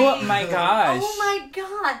 agreed. Oh my gosh. Oh my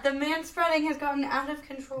god, the manspreading has gotten out of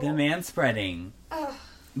control. The manspreading. Ugh.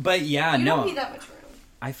 But yeah, You no. don't need that much room.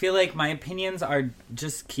 I feel like my opinions are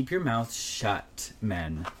just keep your mouth shut,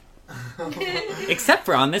 men. Except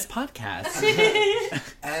for on this podcast.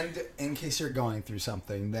 And in case you're going through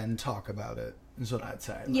something, then talk about it, is what I'd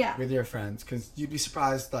say. Yeah. With your friends, because you'd be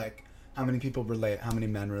surprised, like, how many people relate, how many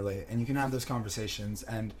men relate, and you can have those conversations,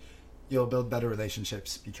 and you'll build better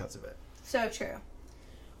relationships because of it. So true.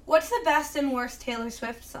 What's the best and worst Taylor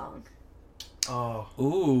Swift song? Oh.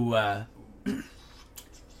 Ooh.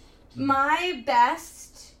 My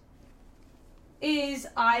best is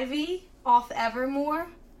Ivy off Evermore.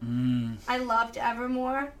 I loved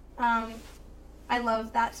Evermore. I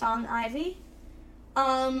love that song, Ivy.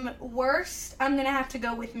 Worst, I'm gonna have to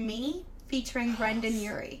go with Me, featuring Brendan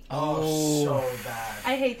Urie. Oh, so bad.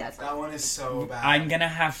 I hate that song. That one is so bad. I'm gonna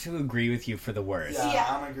have to agree with you for the worst. Yeah,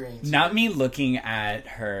 I'm agreeing. Not me looking at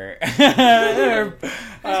her,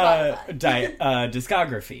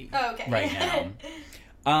 discography Oh, okay. right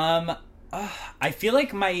now. I feel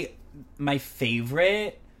like my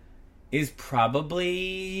favorite is probably...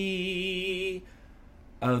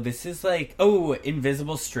 this is like...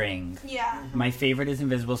 Invisible String. Yeah. My favorite is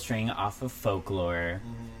Invisible String off of Folklore.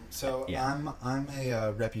 So Yeah. I'm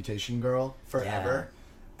a Reputation girl forever.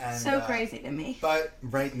 And, So crazy to me. But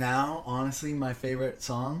right now, honestly, my favorite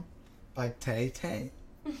song by Tay Tay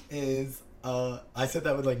is I said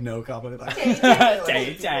that with like no confidence.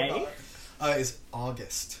 Tay Tay. Is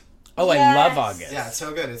August. Oh, I Yes. love August. Yeah, it's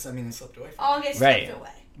so good. It slipped away from August Right. slipped away.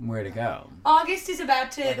 Where to go? August is about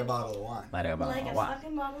to... me. Like a bottle of wine. Let it go. like a Wow.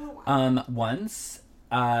 fucking bottle of wine. Once,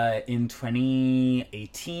 in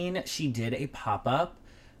 2018, she did a pop-up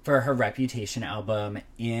for her Reputation album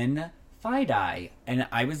in Fidei. And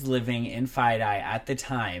I was living in Fidei at the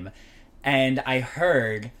time. And I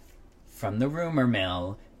heard from the rumor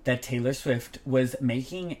mill that Taylor Swift was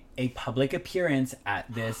making a public appearance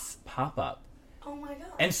at this pop-up. Oh my god.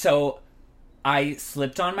 And so I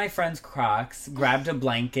slipped on my friend's Crocs, grabbed a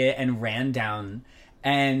blanket, and ran down.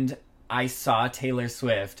 And I saw Taylor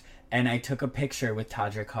Swift, and I took a picture with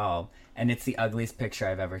Todrick Hall. And it's the ugliest picture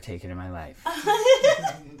I've ever taken in my life.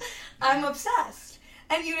 I'm obsessed.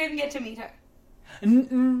 And you didn't get to meet her.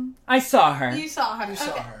 I saw her. You saw her. You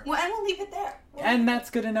saw okay. her. Well, and we'll leave it there. And that's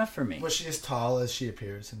good enough for me. Was she as tall as she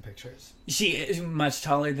appears in pictures? She is much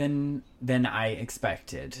taller than I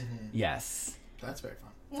expected. Yes. That's very fun.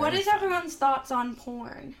 What is everyone's thoughts on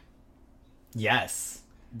porn? Yes.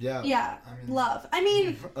 Yeah. Yeah, I mean, love. I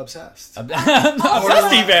mean, obsessed.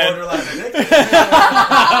 Obsessed even. Borderline addicted.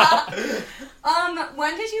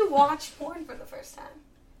 when did you watch porn for the first time?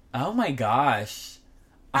 Oh my gosh.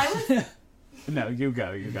 I was No, you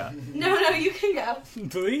go. No, you can go.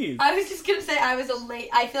 Please. I was just gonna say I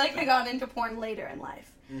feel like I got into porn later in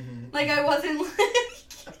life. Mm-hmm. Like I wasn't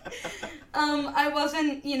I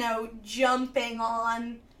wasn't, jumping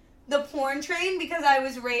on the porn train because I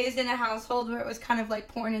was raised in a household where it was kind of like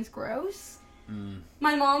porn is gross.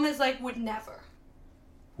 My mom is like, would never.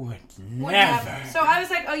 Would never. So I was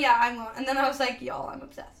like, oh yeah, I won't. And then I was like, y'all, I'm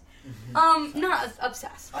obsessed. Not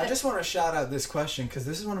obsessed. I just want to shout out this question because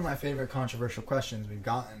this is one of my favorite controversial questions we've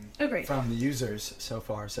gotten from the users so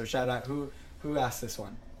far. So shout out who asked this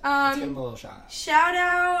one. Let's give them a little shout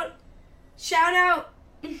out. Shout out.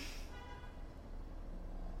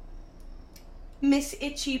 Miss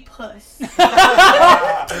Itchy Puss. No.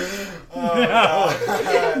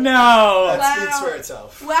 That speaks for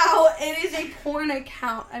itself. Wow, it is a porn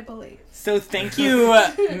account, I believe. So thank you,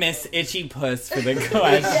 Miss Itchy Puss, for the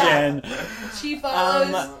question. Yeah. She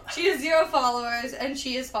follows. She has 0 followers, and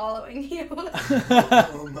she is following you.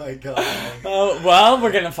 Oh my god. Oh well,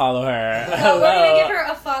 we're gonna follow her. So we're gonna give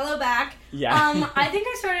her a follow back. Yeah. I think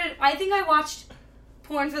I watched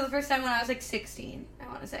porn for the first time when I was like 16. I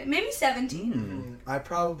want to say maybe 17. I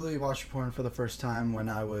probably watched porn for the first time when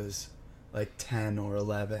I was like 10 or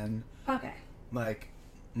 11. Okay. Like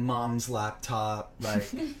mom's laptop.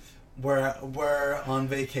 Like we're on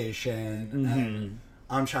vacation. And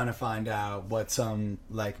I'm trying to find out what some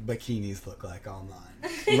like bikinis look like online.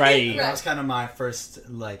 Right. That was kind of my first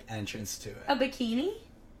like entrance to it. A bikini?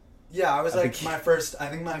 Yeah, I was like I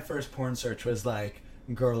think my first porn search was like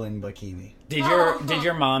girl in bikini. Did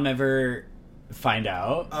your mom ever find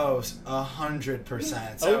out? Oh,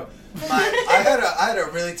 100%. So I had a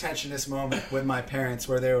really tensionous moment with my parents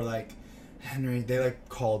where they were like, Henry, they like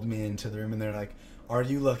called me into the room and they're like, are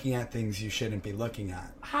you looking at things you shouldn't be looking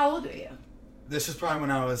at? How old are you? This was probably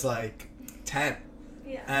when I was like 10.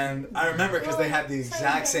 Yeah. And I remember because they had the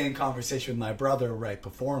exact same conversation with my brother right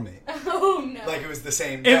before me. Oh no! Like it was the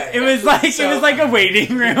same day. It was like a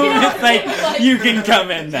waiting room. Yeah, it's like you can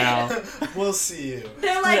come in now. We'll see you.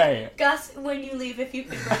 They're like, Right. Gus, when you leave, if you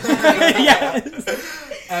could. Yes.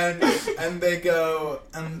 And they go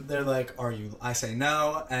and they're like, "Are you?" I say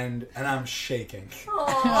no, and I'm shaking, shaking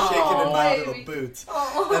in my little boots.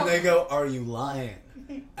 Aww. And they go, "Are you lying?"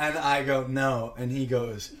 And I go, "No," and he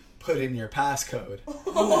goes, "Put in your passcode."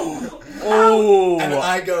 Oh. And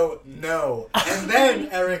I go, "No." And then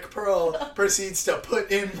Eric Pearl proceeds to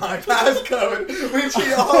put in my passcode, which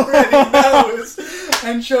he already knows,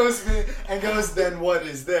 and shows me and goes, "Then what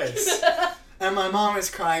is this?" And my mom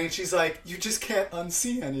is crying, and she's like, "You just can't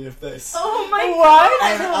unsee any of this." Oh my What?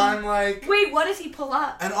 god! And I'm like... Wait, what does he pull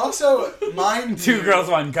up? And also, mind you... 2 girls,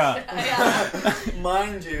 1 cup.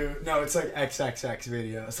 Mind you, no, it's like XXX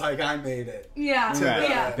videos. Like, I made it. Yeah.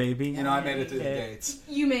 Right. Baby. You know, I made it through the gates.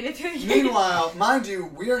 You made it through. Meanwhile, mind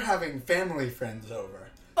you, we're having family friends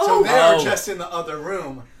over. Oh. So they're just in the other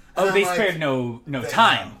room. And I'm They like, spared no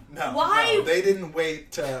time. No. Why? No, they didn't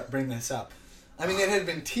wait to bring this up. I mean, it had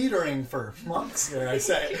been teetering for months, dare I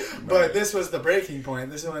say. But this was the breaking point.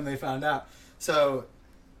 This is when they found out. So,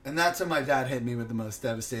 and that's when my dad hit me with the most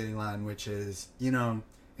devastating line, which is,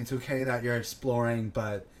 it's okay that you're exploring,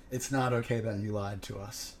 but it's not okay that you lied to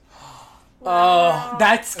us. Oh,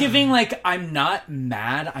 that's giving like, I'm not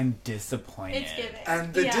mad, I'm disappointed. It's giving.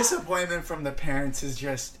 And the disappointment from the parents is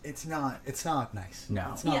just, it's not nice. No.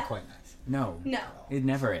 It's not quite nice. No. It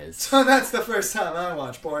never is. So that's the first time I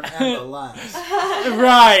watched porn and the last.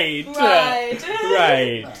 Right.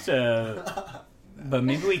 Right. But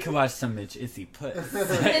maybe we could watch some Mitch Issy Puss.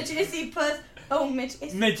 Mitch Issy Puss. Oh, Mitch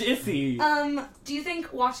Issy. Mitch Issy. Do you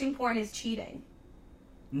think watching porn is cheating?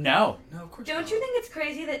 No. No, of course Don't not. you think it's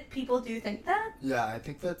crazy that people do think that? Yeah, I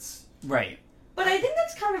think that's... Right. But I think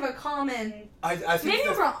that's kind of a common... I think Maybe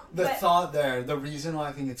I'm wrong, the but- thought there, the reason why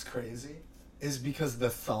I think it's crazy is because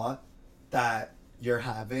the thought that you're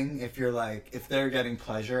having, if they're getting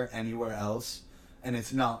pleasure anywhere else and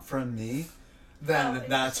it's not from me, then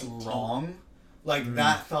that's wrong. Like,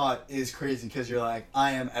 that thought is crazy because you're like,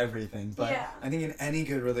 I am everything. But I think in any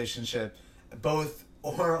good relationship, both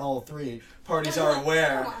or all 3 parties are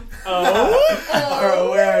aware are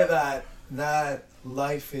aware that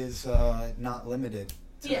life is not limited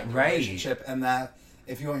to a relationship, and that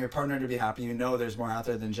if you want your partner to be happy, there's more out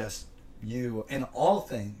there than just you in all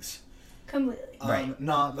things. Completely.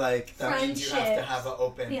 Not like that means you have to have an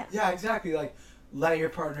open... Yeah, exactly. Like, let your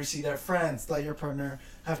partner see their friends. Let your partner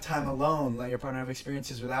have time alone. Let your partner have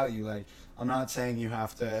experiences without you. Like, I'm not saying you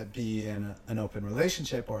have to be in an open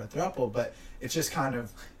relationship or a throuple, but it's just kind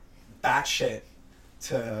of batshit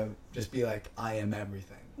to just be like, I am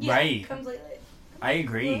everything. Yeah, Right. Completely. I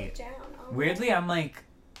agree. Weirdly, I'm like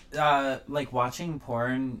watching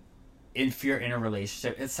porn if you're in a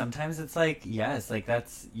relationship, sometimes it's like, yes, like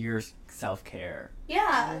that's your self-care.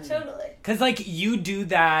 Yeah, totally. Because, like, you do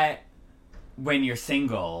that when you're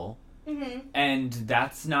single, and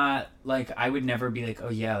that's not, like, I would never be like, oh,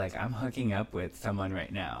 yeah, like, I'm hooking up with someone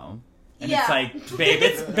right now. And it's like, babe,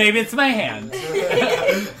 it's my hand.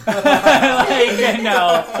 Like,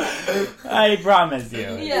 no, I promise you.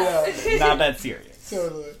 Yeah. It's not that serious.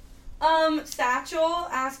 Totally. Satchel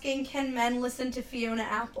asking, can men listen to Fiona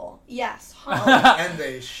Apple? Yes. And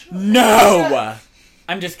they should. No!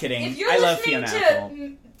 I'm just kidding. If you're I love listening Fiona to Apple.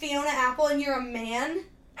 Fiona Apple and you're a man,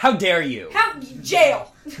 How dare you?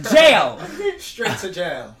 jail. Jail! Straight to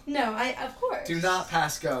jail. No, of course. Do not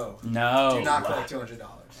pass go. No. Do not collect $200.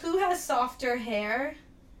 Who has softer hair?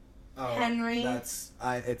 Oh, Henry.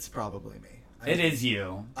 It's probably me. It is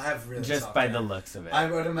you. I have really Just soft by hair. the looks of it. I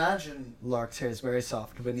would imagine Lark's hair is very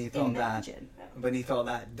soft beneath all that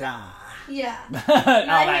dye. Yeah. All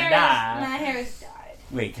that dye. My hair is dyed.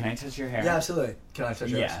 Wait, can I touch your hair? Yeah, absolutely. Can I touch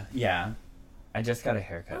yours? Yeah. I just got a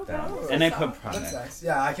haircut though. wow, And I that's put soft. product. That's nice.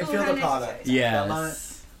 Yeah, I can Oh, feel how the nice product. is it?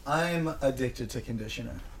 Yes. I'm addicted to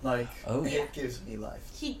conditioner. Like, Oh. it gives me life.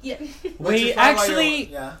 Yeah. Which Wait, is probably why actually,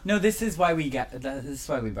 yeah. no. This is why we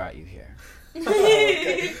brought you here.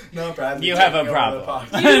 Okay. No, Bradley. You have a took me over the problem.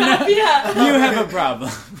 podcast. Yeah. You have a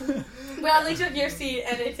problem. Bradley took your seat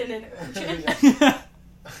and it's an intervention.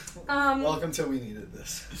 Welcome to We Needed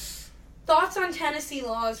This. Thoughts on Tennessee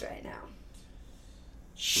laws right now?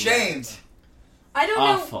 Shamed. I don't know.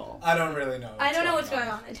 Awful. I don't really know. I don't know what's going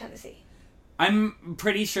on in Tennessee. I'm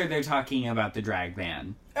pretty sure they're talking about the drag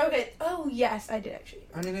ban. Okay. Oh, yes, I did actually.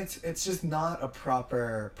 I mean, it's just not a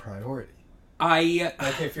proper priority.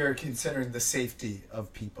 Like if you're considering the safety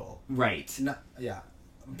of people. Right. No, yeah.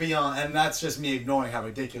 Beyond, and that's just me ignoring how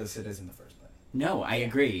ridiculous it is in the first place. No, I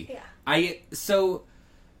agree. Yeah. So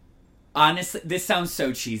honestly, this sounds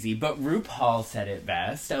so cheesy, but RuPaul said it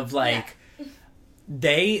best of like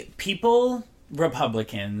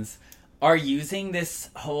Republicans are using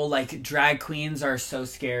this whole like drag queens are so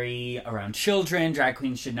scary around children, drag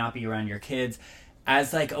queens should not be around your kids,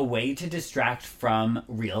 as like a way to distract from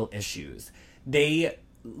real issues. They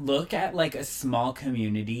look at like a small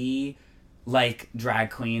community like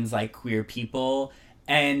drag queens, like queer people,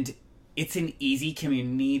 and it's an easy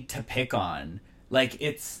community to pick on. Like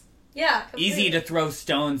it's easy to throw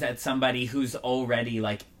stones at somebody who's already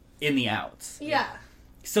like in the outs. Yeah.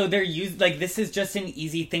 So they're this is just an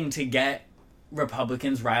easy thing to get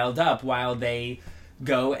Republicans riled up while they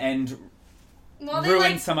go and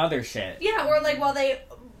ruin some other shit. Yeah, or like while they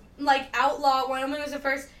outlaw, Wyoming was the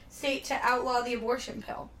first state to outlaw the abortion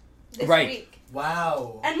pill this week.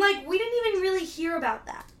 Wow. And we didn't even really hear about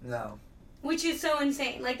that. No. Which is so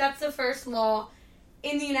insane. Like that's the first law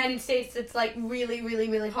in the United States that's really, really,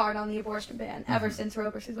 really hard on the abortion ban ever since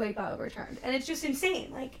Roe versus Wade got overturned. And it's just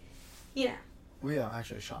insane. We are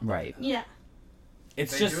actually shocked. Right. Yeah.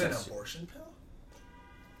 It's they just do an abortion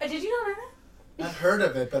pill? Did you not know that? I've heard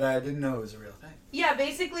of it, but I didn't know it was a real thing. Yeah,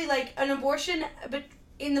 basically an abortion, but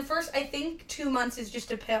in the first, I think, 2 months is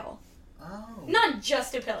just a pill. Oh. Not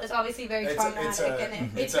just a pill. It's obviously very traumatic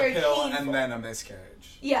and it's a very pill painful. And then a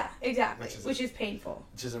miscarriage. Yeah, exactly. Which is painful.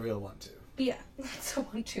 Which is a real one too. Yeah, that's a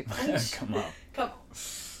 1-2 punch. Come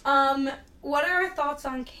on. What are our thoughts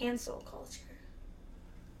on cancel culture?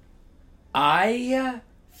 I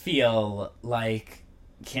feel like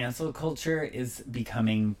cancel culture is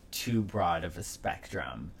becoming too broad of a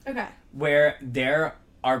spectrum. Okay. Where there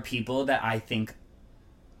are people that I think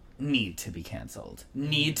need to be canceled,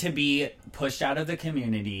 need to be pushed out of the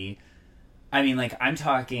community. I mean, I'm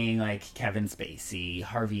talking Kevin Spacey,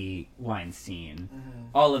 Harvey Weinstein,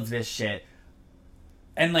 all of this shit.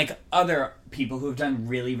 And other people who have done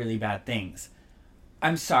really, really bad things.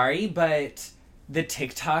 I'm sorry, but the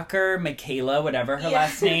TikToker, Michaela, whatever her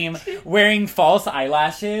last name, wearing false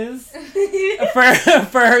eyelashes for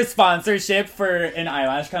her sponsorship for an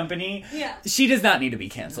eyelash company. Yeah. She does not need to be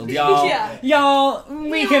canceled, y'all. Yeah. Y'all,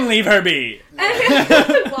 we can leave her be.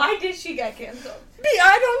 Why did she get canceled?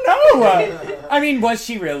 I don't know. I mean, was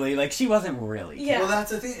she really? She wasn't really. Yeah. Well,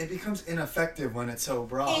 that's the thing. It becomes ineffective when it's so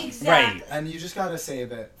broad. Exactly. Right. And you just gotta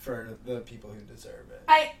save it for the people who deserve it.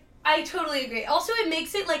 I totally agree. Also, it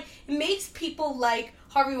makes people like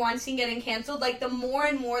Harvey Weinstein getting canceled. The more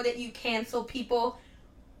and more that you cancel people,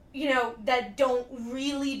 that don't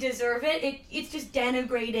really deserve it, it's just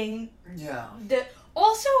denigrating. Yeah.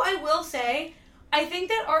 Also, I will say, I think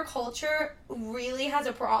that our culture really has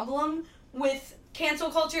a problem with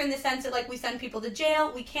cancel culture in the sense that we send people to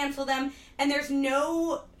jail, we cancel them, and there's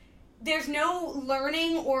no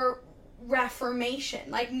learning or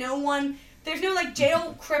reformation. No one there's no, like,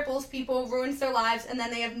 jail cripples people, ruins their lives, and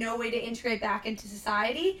then they have no way to integrate back into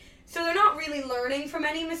society. So they're not really learning from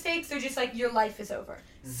any mistakes. They're just like, your life is over.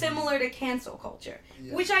 Mm-hmm. Similar to cancel culture,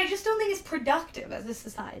 which I just don't think is productive as a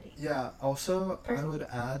society. Yeah, also, I would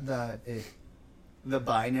add that the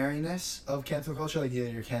binariness of cancel culture, like either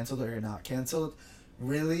you're canceled or you're not canceled,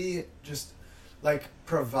 really just like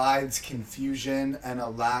provides confusion and a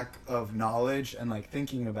lack of knowledge and like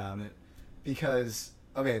thinking about it. Because,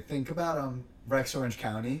 okay, think about Rex Orange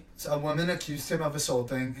County. So a woman accused him of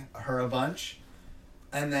assaulting her a bunch,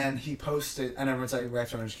 and then he posted, and everyone's like,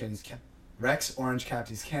 Rex Orange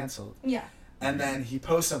County's canceled. Yeah. And then he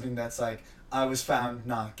posts something that's like, I was found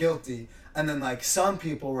not guilty. And then like some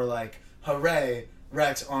people were like, hooray,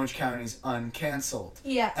 Rex Orange County's uncanceled.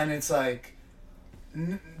 Yeah. And it's like,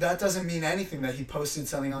 that doesn't mean anything that he posted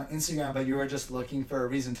something on Instagram, but you were just looking for a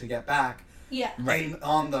reason to get back. Yeah. Right.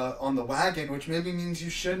 On the wagon, which maybe means you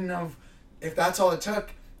shouldn't have, if that's all it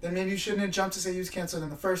took, then maybe you shouldn't have jumped to say he was canceled in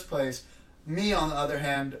the first place. Me, on the other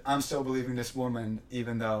hand, I'm still believing this woman,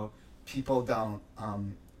 even though people don't,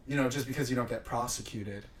 just because you don't get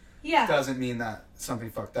prosecuted. Yeah. Doesn't mean that something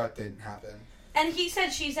fucked up didn't happen. And he said,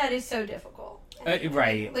 she said is so difficult.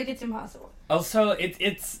 Right. Like, it's impossible. Also,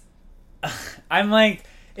 it's I'm like,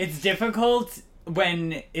 it's difficult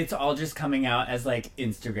when it's all just coming out as, like,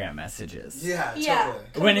 Instagram messages. Yeah,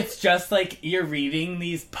 totally. When it's just, like, you're reading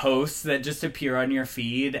these posts that just appear on your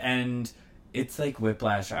feed, and it's, like,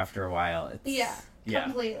 whiplash after a while.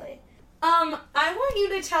 Completely. I want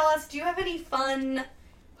you to tell us, do you have any fun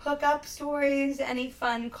hookup stories? Any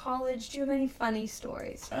fun college? Do you have any funny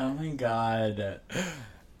stories? Oh, my God.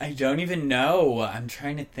 I don't even know. I'm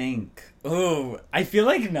trying to think. Oh, I feel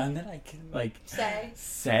like none that I can, like...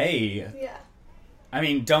 Say. Yeah. I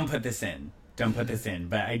mean, don't put this in.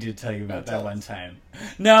 But I did tell you about that one time.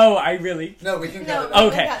 No, I really... No, we can cut it.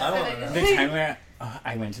 Okay. I don't want to know. The time where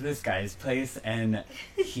I went to this guy's place, and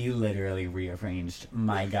he literally rearranged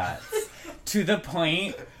my guts. To the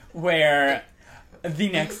point where...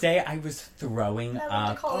 The next day, I was throwing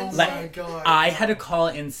up. Oh my God. I had to call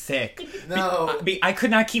in sick. No. I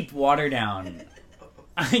could not keep water down.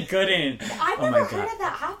 I couldn't. I've never heard of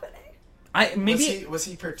that happening. Was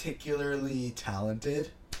he particularly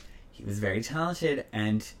talented? He was very talented,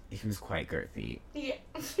 and he was quite girthy. Yeah.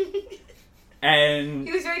 And...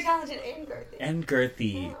 He was very talented and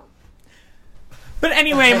girthy. Oh. But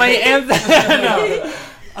anyway, my answer... No.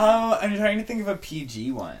 I'm trying to think of a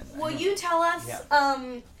PG one. Will you tell us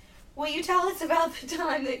about the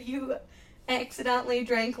time that you accidentally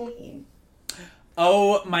drank lean?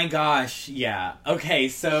 Oh my gosh, yeah. Okay,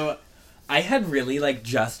 so I had really, like,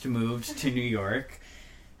 just moved to New York.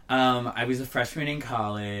 I was a freshman in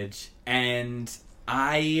college, and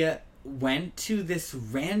I went to this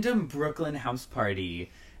random Brooklyn house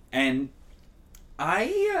party, and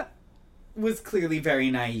I was clearly very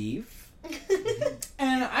naive.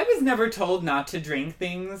 And I was never told not to drink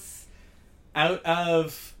things out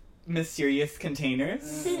of mysterious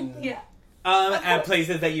containers. Yeah. At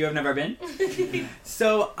places that you have never been.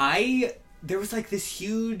 So there was like this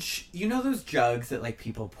huge, you know those jugs that like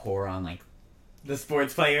people pour on like the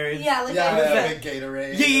sports players? Yeah, like big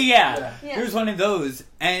Gatorade. Yeah. There was one of those,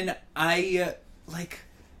 and I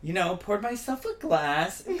poured myself a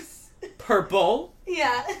glass. Purple.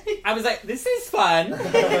 Yeah. I was like, this is fun.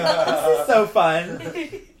 This is so fun.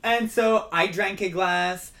 And so I drank a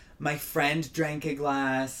glass. My friend drank a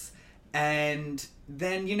glass. And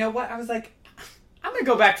then, you know what? I was like, I'm going to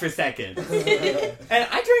go back for seconds. And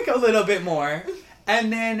I drank a little bit more.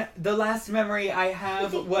 And then the last memory I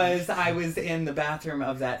have was I was in the bathroom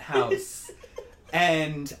of that house.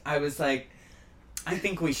 And I was like, I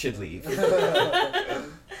think we should leave.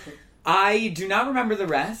 I do not remember the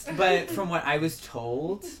rest, but from what I was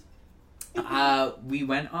told, we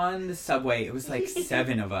went on the subway. It was like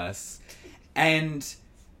 7 of us. And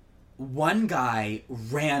one guy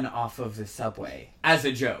ran off of the subway as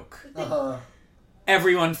a joke. Uh-huh.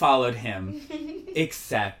 Everyone followed him,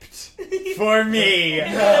 except for me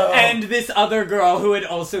and this other girl who had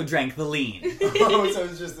also drank the lean. Oh, so it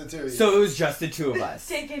was just the two of you. So it was just the two of us.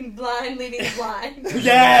 Taking blind, leading blind.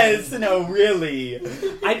 Yes! No, really.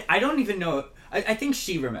 I don't even know. I think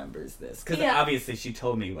she remembers this, because obviously she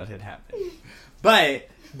told me what had happened. But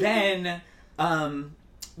then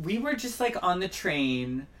we were just like on the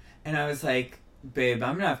train, and I was like, babe,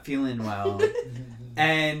 I'm not feeling well.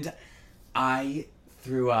 And I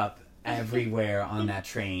threw up everywhere on that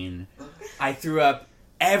train. I threw up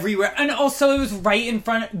everywhere. And also, it was right in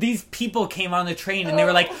front. These people came on the train and they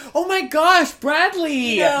were like, "Oh my gosh,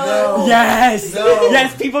 Bradley!" No. Yes, No.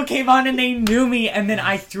 yes. People came on and they knew me, and then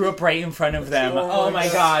I threw up right in front of them. Oh my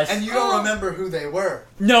gosh! And you don't remember who they were.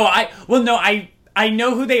 No, I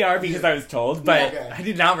know who they are because I was told, but I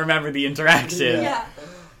did not remember the interaction. Yeah.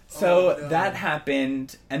 So that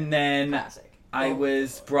happened, and then Classic. I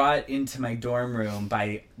was brought into my dorm room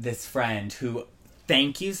by this friend who,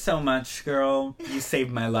 thank you so much, girl. You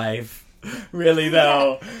saved my life. Really,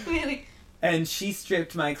 though. Yeah, really. And she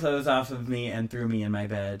stripped my clothes off of me and threw me in my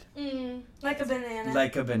bed. Like a banana.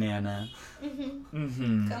 Like a banana.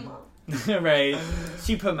 Come on. Right.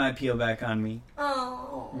 She put my peel back on me.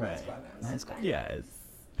 Oh. Right. That's quite Yes.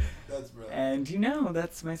 That's brilliant. And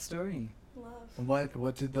that's my story. love.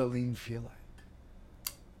 What did the lean feel like?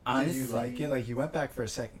 Honestly. Did you like it? Like, you went back for a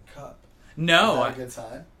second cup. No. Was that a good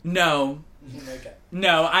sign? No. Okay.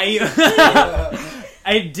 No, I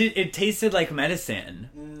did. It tasted like medicine,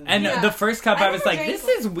 and Yeah. the first cup I was never like, drank "This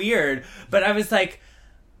one. is weird." But I was like,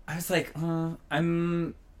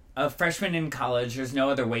 I'm a freshman in college. There's no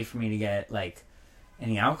other way for me to get like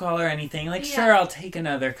any alcohol or anything. Like, Yeah. sure, I'll take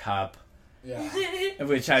another cup, Yeah.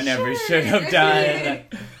 which I never Sure. should have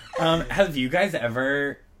done. Have you guys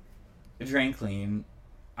ever drank lean?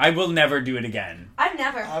 I will never do it again. I've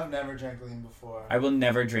never. I've never drank lean before. I will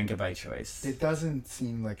never drink it by choice. It doesn't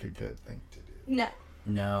seem like a good thing to do. No.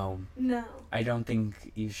 No, I don't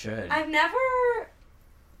think you should. I've never.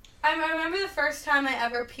 I remember the first time I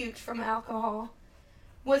ever puked from alcohol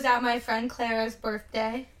was at my friend Clara's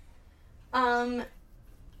birthday. I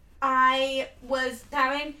was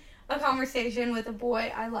having a conversation with a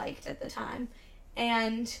boy I liked at the time,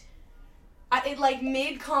 and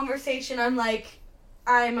mid-conversation, I'm like,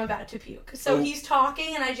 I'm about to puke. So he's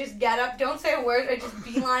talking, and I just get up, don't say a word, I just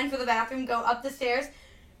beeline for the bathroom, go up the stairs,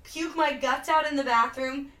 puke my guts out in the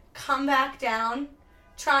bathroom, come back down,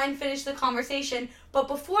 try and finish the conversation. But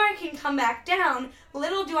before I can come back down,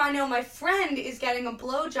 little do I know my friend is getting a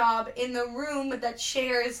blowjob in the room that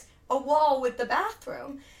shares a wall with the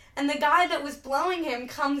bathroom. And the guy that was blowing him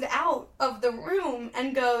comes out of the room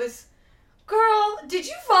and goes, "Girl, did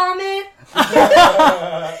you vomit?"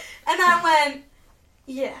 And I went,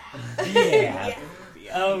 "Yeah." Yeah.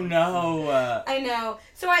 Oh no. I know.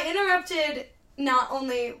 So I interrupted not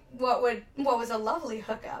only what was a lovely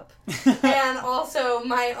hookup, and also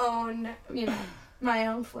my own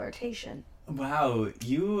flirtation. Wow,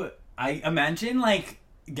 I imagine like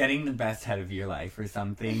getting the best head of your life or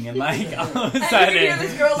something, and like all of a And sudden you hear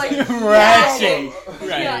this girl like crashing.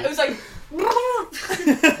 Right. Yeah, it was like.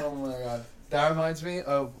 Oh my god. That reminds me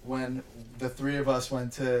of when the three of us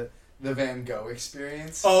went to the Van Gogh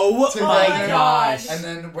experience. Oh together. my gosh. And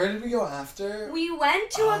then where did we go after? We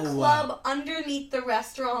went to a club underneath the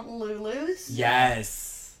restaurant Lulu's. Yes.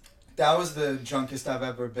 That was the drunkest I've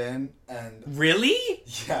ever been, and Really?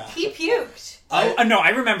 yeah. He puked. Oh no, I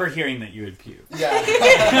remember hearing that you would puke.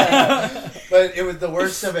 Yeah. But it was the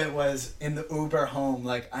worst of it was in the Uber home.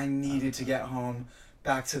 Like, I needed to get home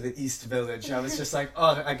back to the East Village. I was just like,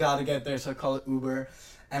 oh, I gotta get there, so I call it Uber.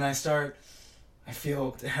 And I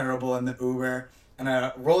feel terrible in the Uber. And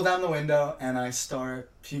I roll down the window and I start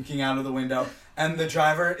puking out of the window. And the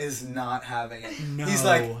driver is not having it. No. He's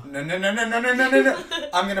like, no.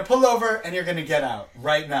 I'm gonna pull over and you're gonna get out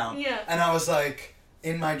right now. Yeah. And I was like,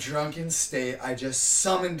 in my drunken state, I just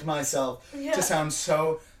summoned myself Yeah. to sound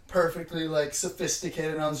so perfectly like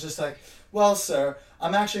sophisticated. And I was just like, well, sir,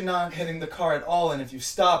 I'm actually not hitting the car at all, and if you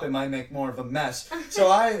stop, it might make more of a mess. So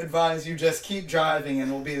I advise you just keep driving,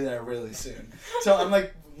 and we'll be there really soon. So I'm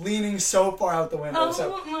like leaning so far out the window, Oh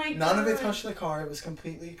so my none of it God. touched the car. It was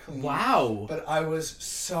completely clean. Wow. But I was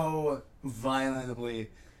so violently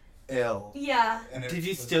ill. Yeah. And it Did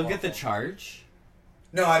you was still get the awful. charge?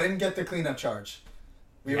 No, I didn't get the cleanup charge.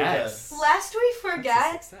 We Yes. Lest we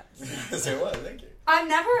forget, were good. Yes, it was. Thank you. I've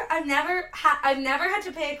never had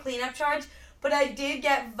to pay a cleanup charge, but I did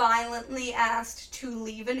get violently asked to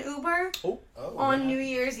leave an Uber on New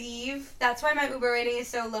Year's Eve. That's why my Uber rating is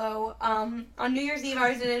so low. On New Year's Eve,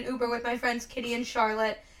 I was in an Uber with my friends Kitty and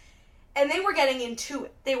Charlotte, and they were getting into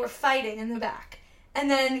it. They were fighting in the back, and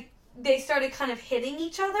then they started kind of hitting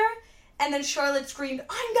each other, and then Charlotte screamed,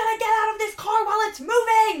 "I'm gonna get out of this car while it's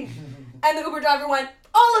moving!" And the Uber driver went,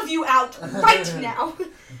 "All of you out right now!"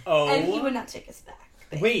 Oh. And he would not take us back.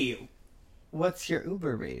 Wait, what's your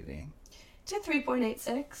Uber rating? It's a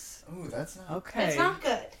 3.86. Ooh, that's not. Okay. It's not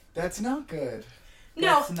good. That's not good.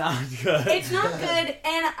 No, That's not good. it's not good,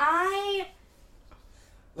 and I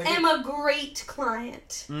Like, am a great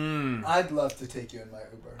client. I'd love to take you in my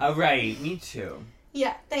Uber. Right, me too.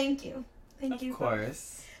 Yeah, thank you. Thank you. Of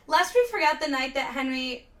course. lest we forget the night that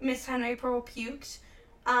Miss Henry Pearl puked,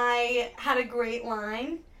 I had a great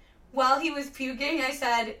line. While he was puking, I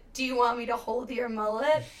said, "Do you want me to hold your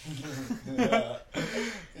mullet?" Yeah.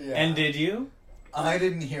 And did you? I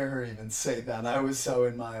didn't hear her even say that. I was so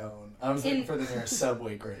in my own. I was looking for the nearest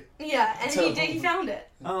subway grate. Yeah, and he found it.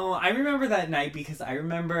 Oh, I remember that night because I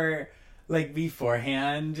remember, like,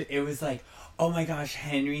 beforehand, it was like, oh my gosh,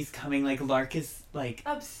 Henry's coming. Like, Lark is, like,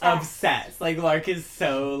 obsessed. Like, Lark is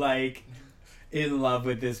so, like, in love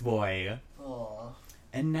with this boy. Aww.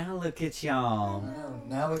 And now look at y'all.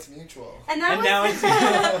 Now it's mutual. And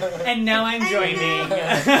now I'm joining.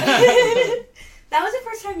 That was the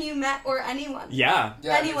first time you met or anyone. Yeah.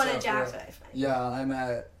 Anyone at Jack's Life. Yeah, I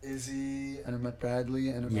met Izzy and I met Bradley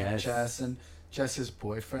and I met Jess and Jess's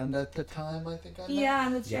boyfriend at the time, I think I met. Yeah,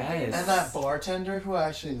 that's right. And that bartender who I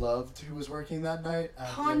actually loved who was working that night.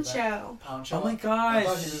 Poncho. Oh my gosh. I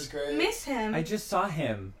thought he was great. Miss him. I just saw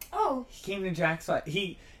him. Oh. He came to Jack's Life.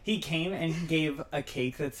 He came and he gave a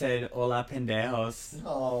cake that said "Hola pendejos."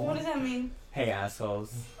 Oh. What does that mean? Hey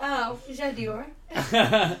assholes. Oh, is that Dior?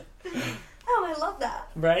 Oh, I love that.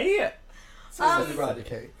 Right? So you brought a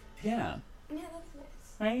cake. Yeah. Yeah, that's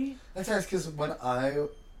nice. Right? That's nice because when I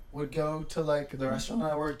would go to like the restaurant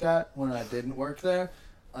I worked at, when I didn't work there,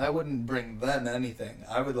 I wouldn't bring them anything.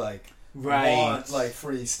 I would like want like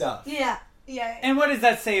free stuff. Yeah. And what does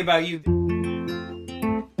that say about you?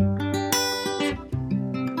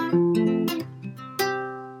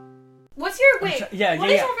 What is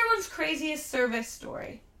everyone's craziest service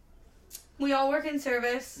story? We all work in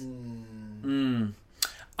service.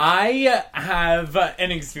 I have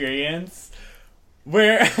an experience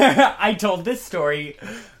where I told this story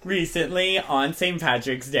recently on St.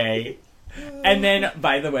 Patrick's Day. And then,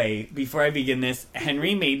 by the way, before I begin this,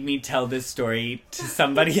 Henry made me tell this story to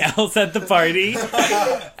somebody else at the party.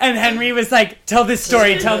 And Henry was like, tell this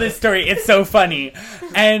story, it's so funny.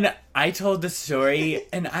 And I told the story,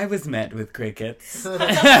 and I was met with crickets.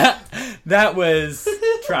 That was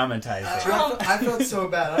traumatizing. I felt so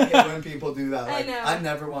bad. I hate when people do that. Like, I know. I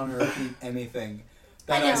never want to repeat anything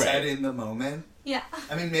that I said in the moment. Yeah.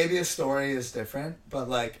 I mean, maybe a story is different, but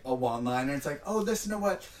like a one-liner, it's like, oh, this, you know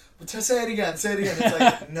what? Just say it again. It's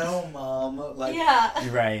like, no, Mom. Like, yeah.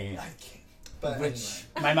 You're right. I can't. But Which,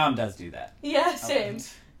 my mom does do that. Yeah, same.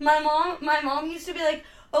 My mom used to be like,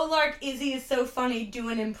 oh, Lark, Izzy is so funny, do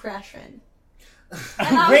an impression.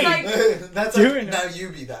 And I was like, that's like, now you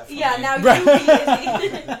be that funny. Yeah, now you be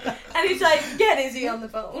Izzy. And he's like, get Izzy on the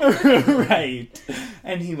phone. Right.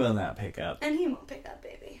 And he will not pick up. And he won't pick up,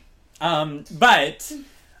 baby.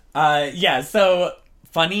 So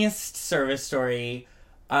funniest service story,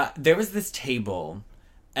 there was this table,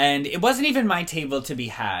 and it wasn't even my table to be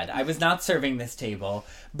had. I was not serving this table,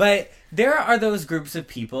 but there are those groups of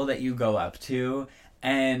people that you go up to,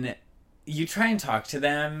 and you try and talk to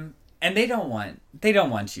them, and they don't want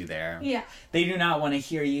you there. Yeah. They do not want to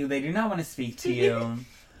hear you. They do not want to speak to you.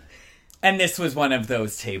 And this was one of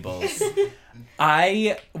those tables.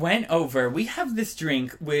 I went over. We have this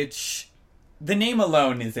drink, which the name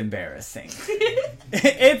alone is embarrassing.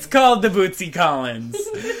 It's called the Bootsy Collins.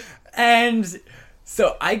 And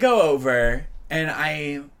so I go over and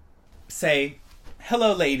I say,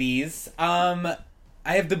 hello, ladies. I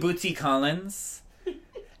have the Bootsy Collins.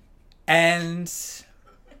 And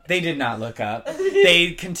they did not look up.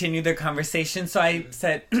 They continued their conversation. So I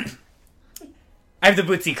said, I have the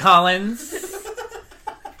Bootsy Collins.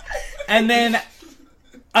 And then,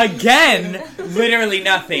 again, literally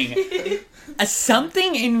nothing.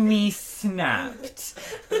 Something in me snapped.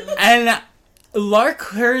 And Lark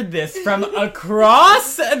heard this from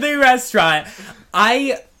across the restaurant.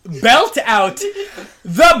 I belt out,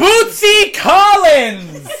 the Bootsy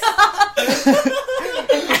Collins!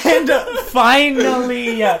 And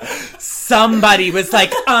finally, somebody was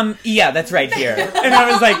like, yeah, that's right here. And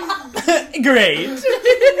I was like, great.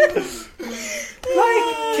 Like,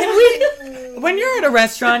 can we, when you're at a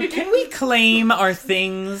restaurant, can we claim our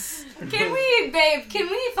things? Can we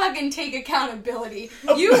fucking take accountability?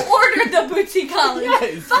 You ordered the Bootsy Collins.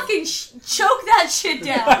 Yes. Fucking choke that shit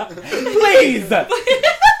down. Please.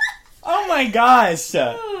 Oh my gosh.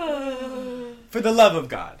 For the love of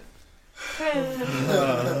God.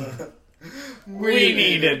 We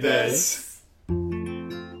needed this.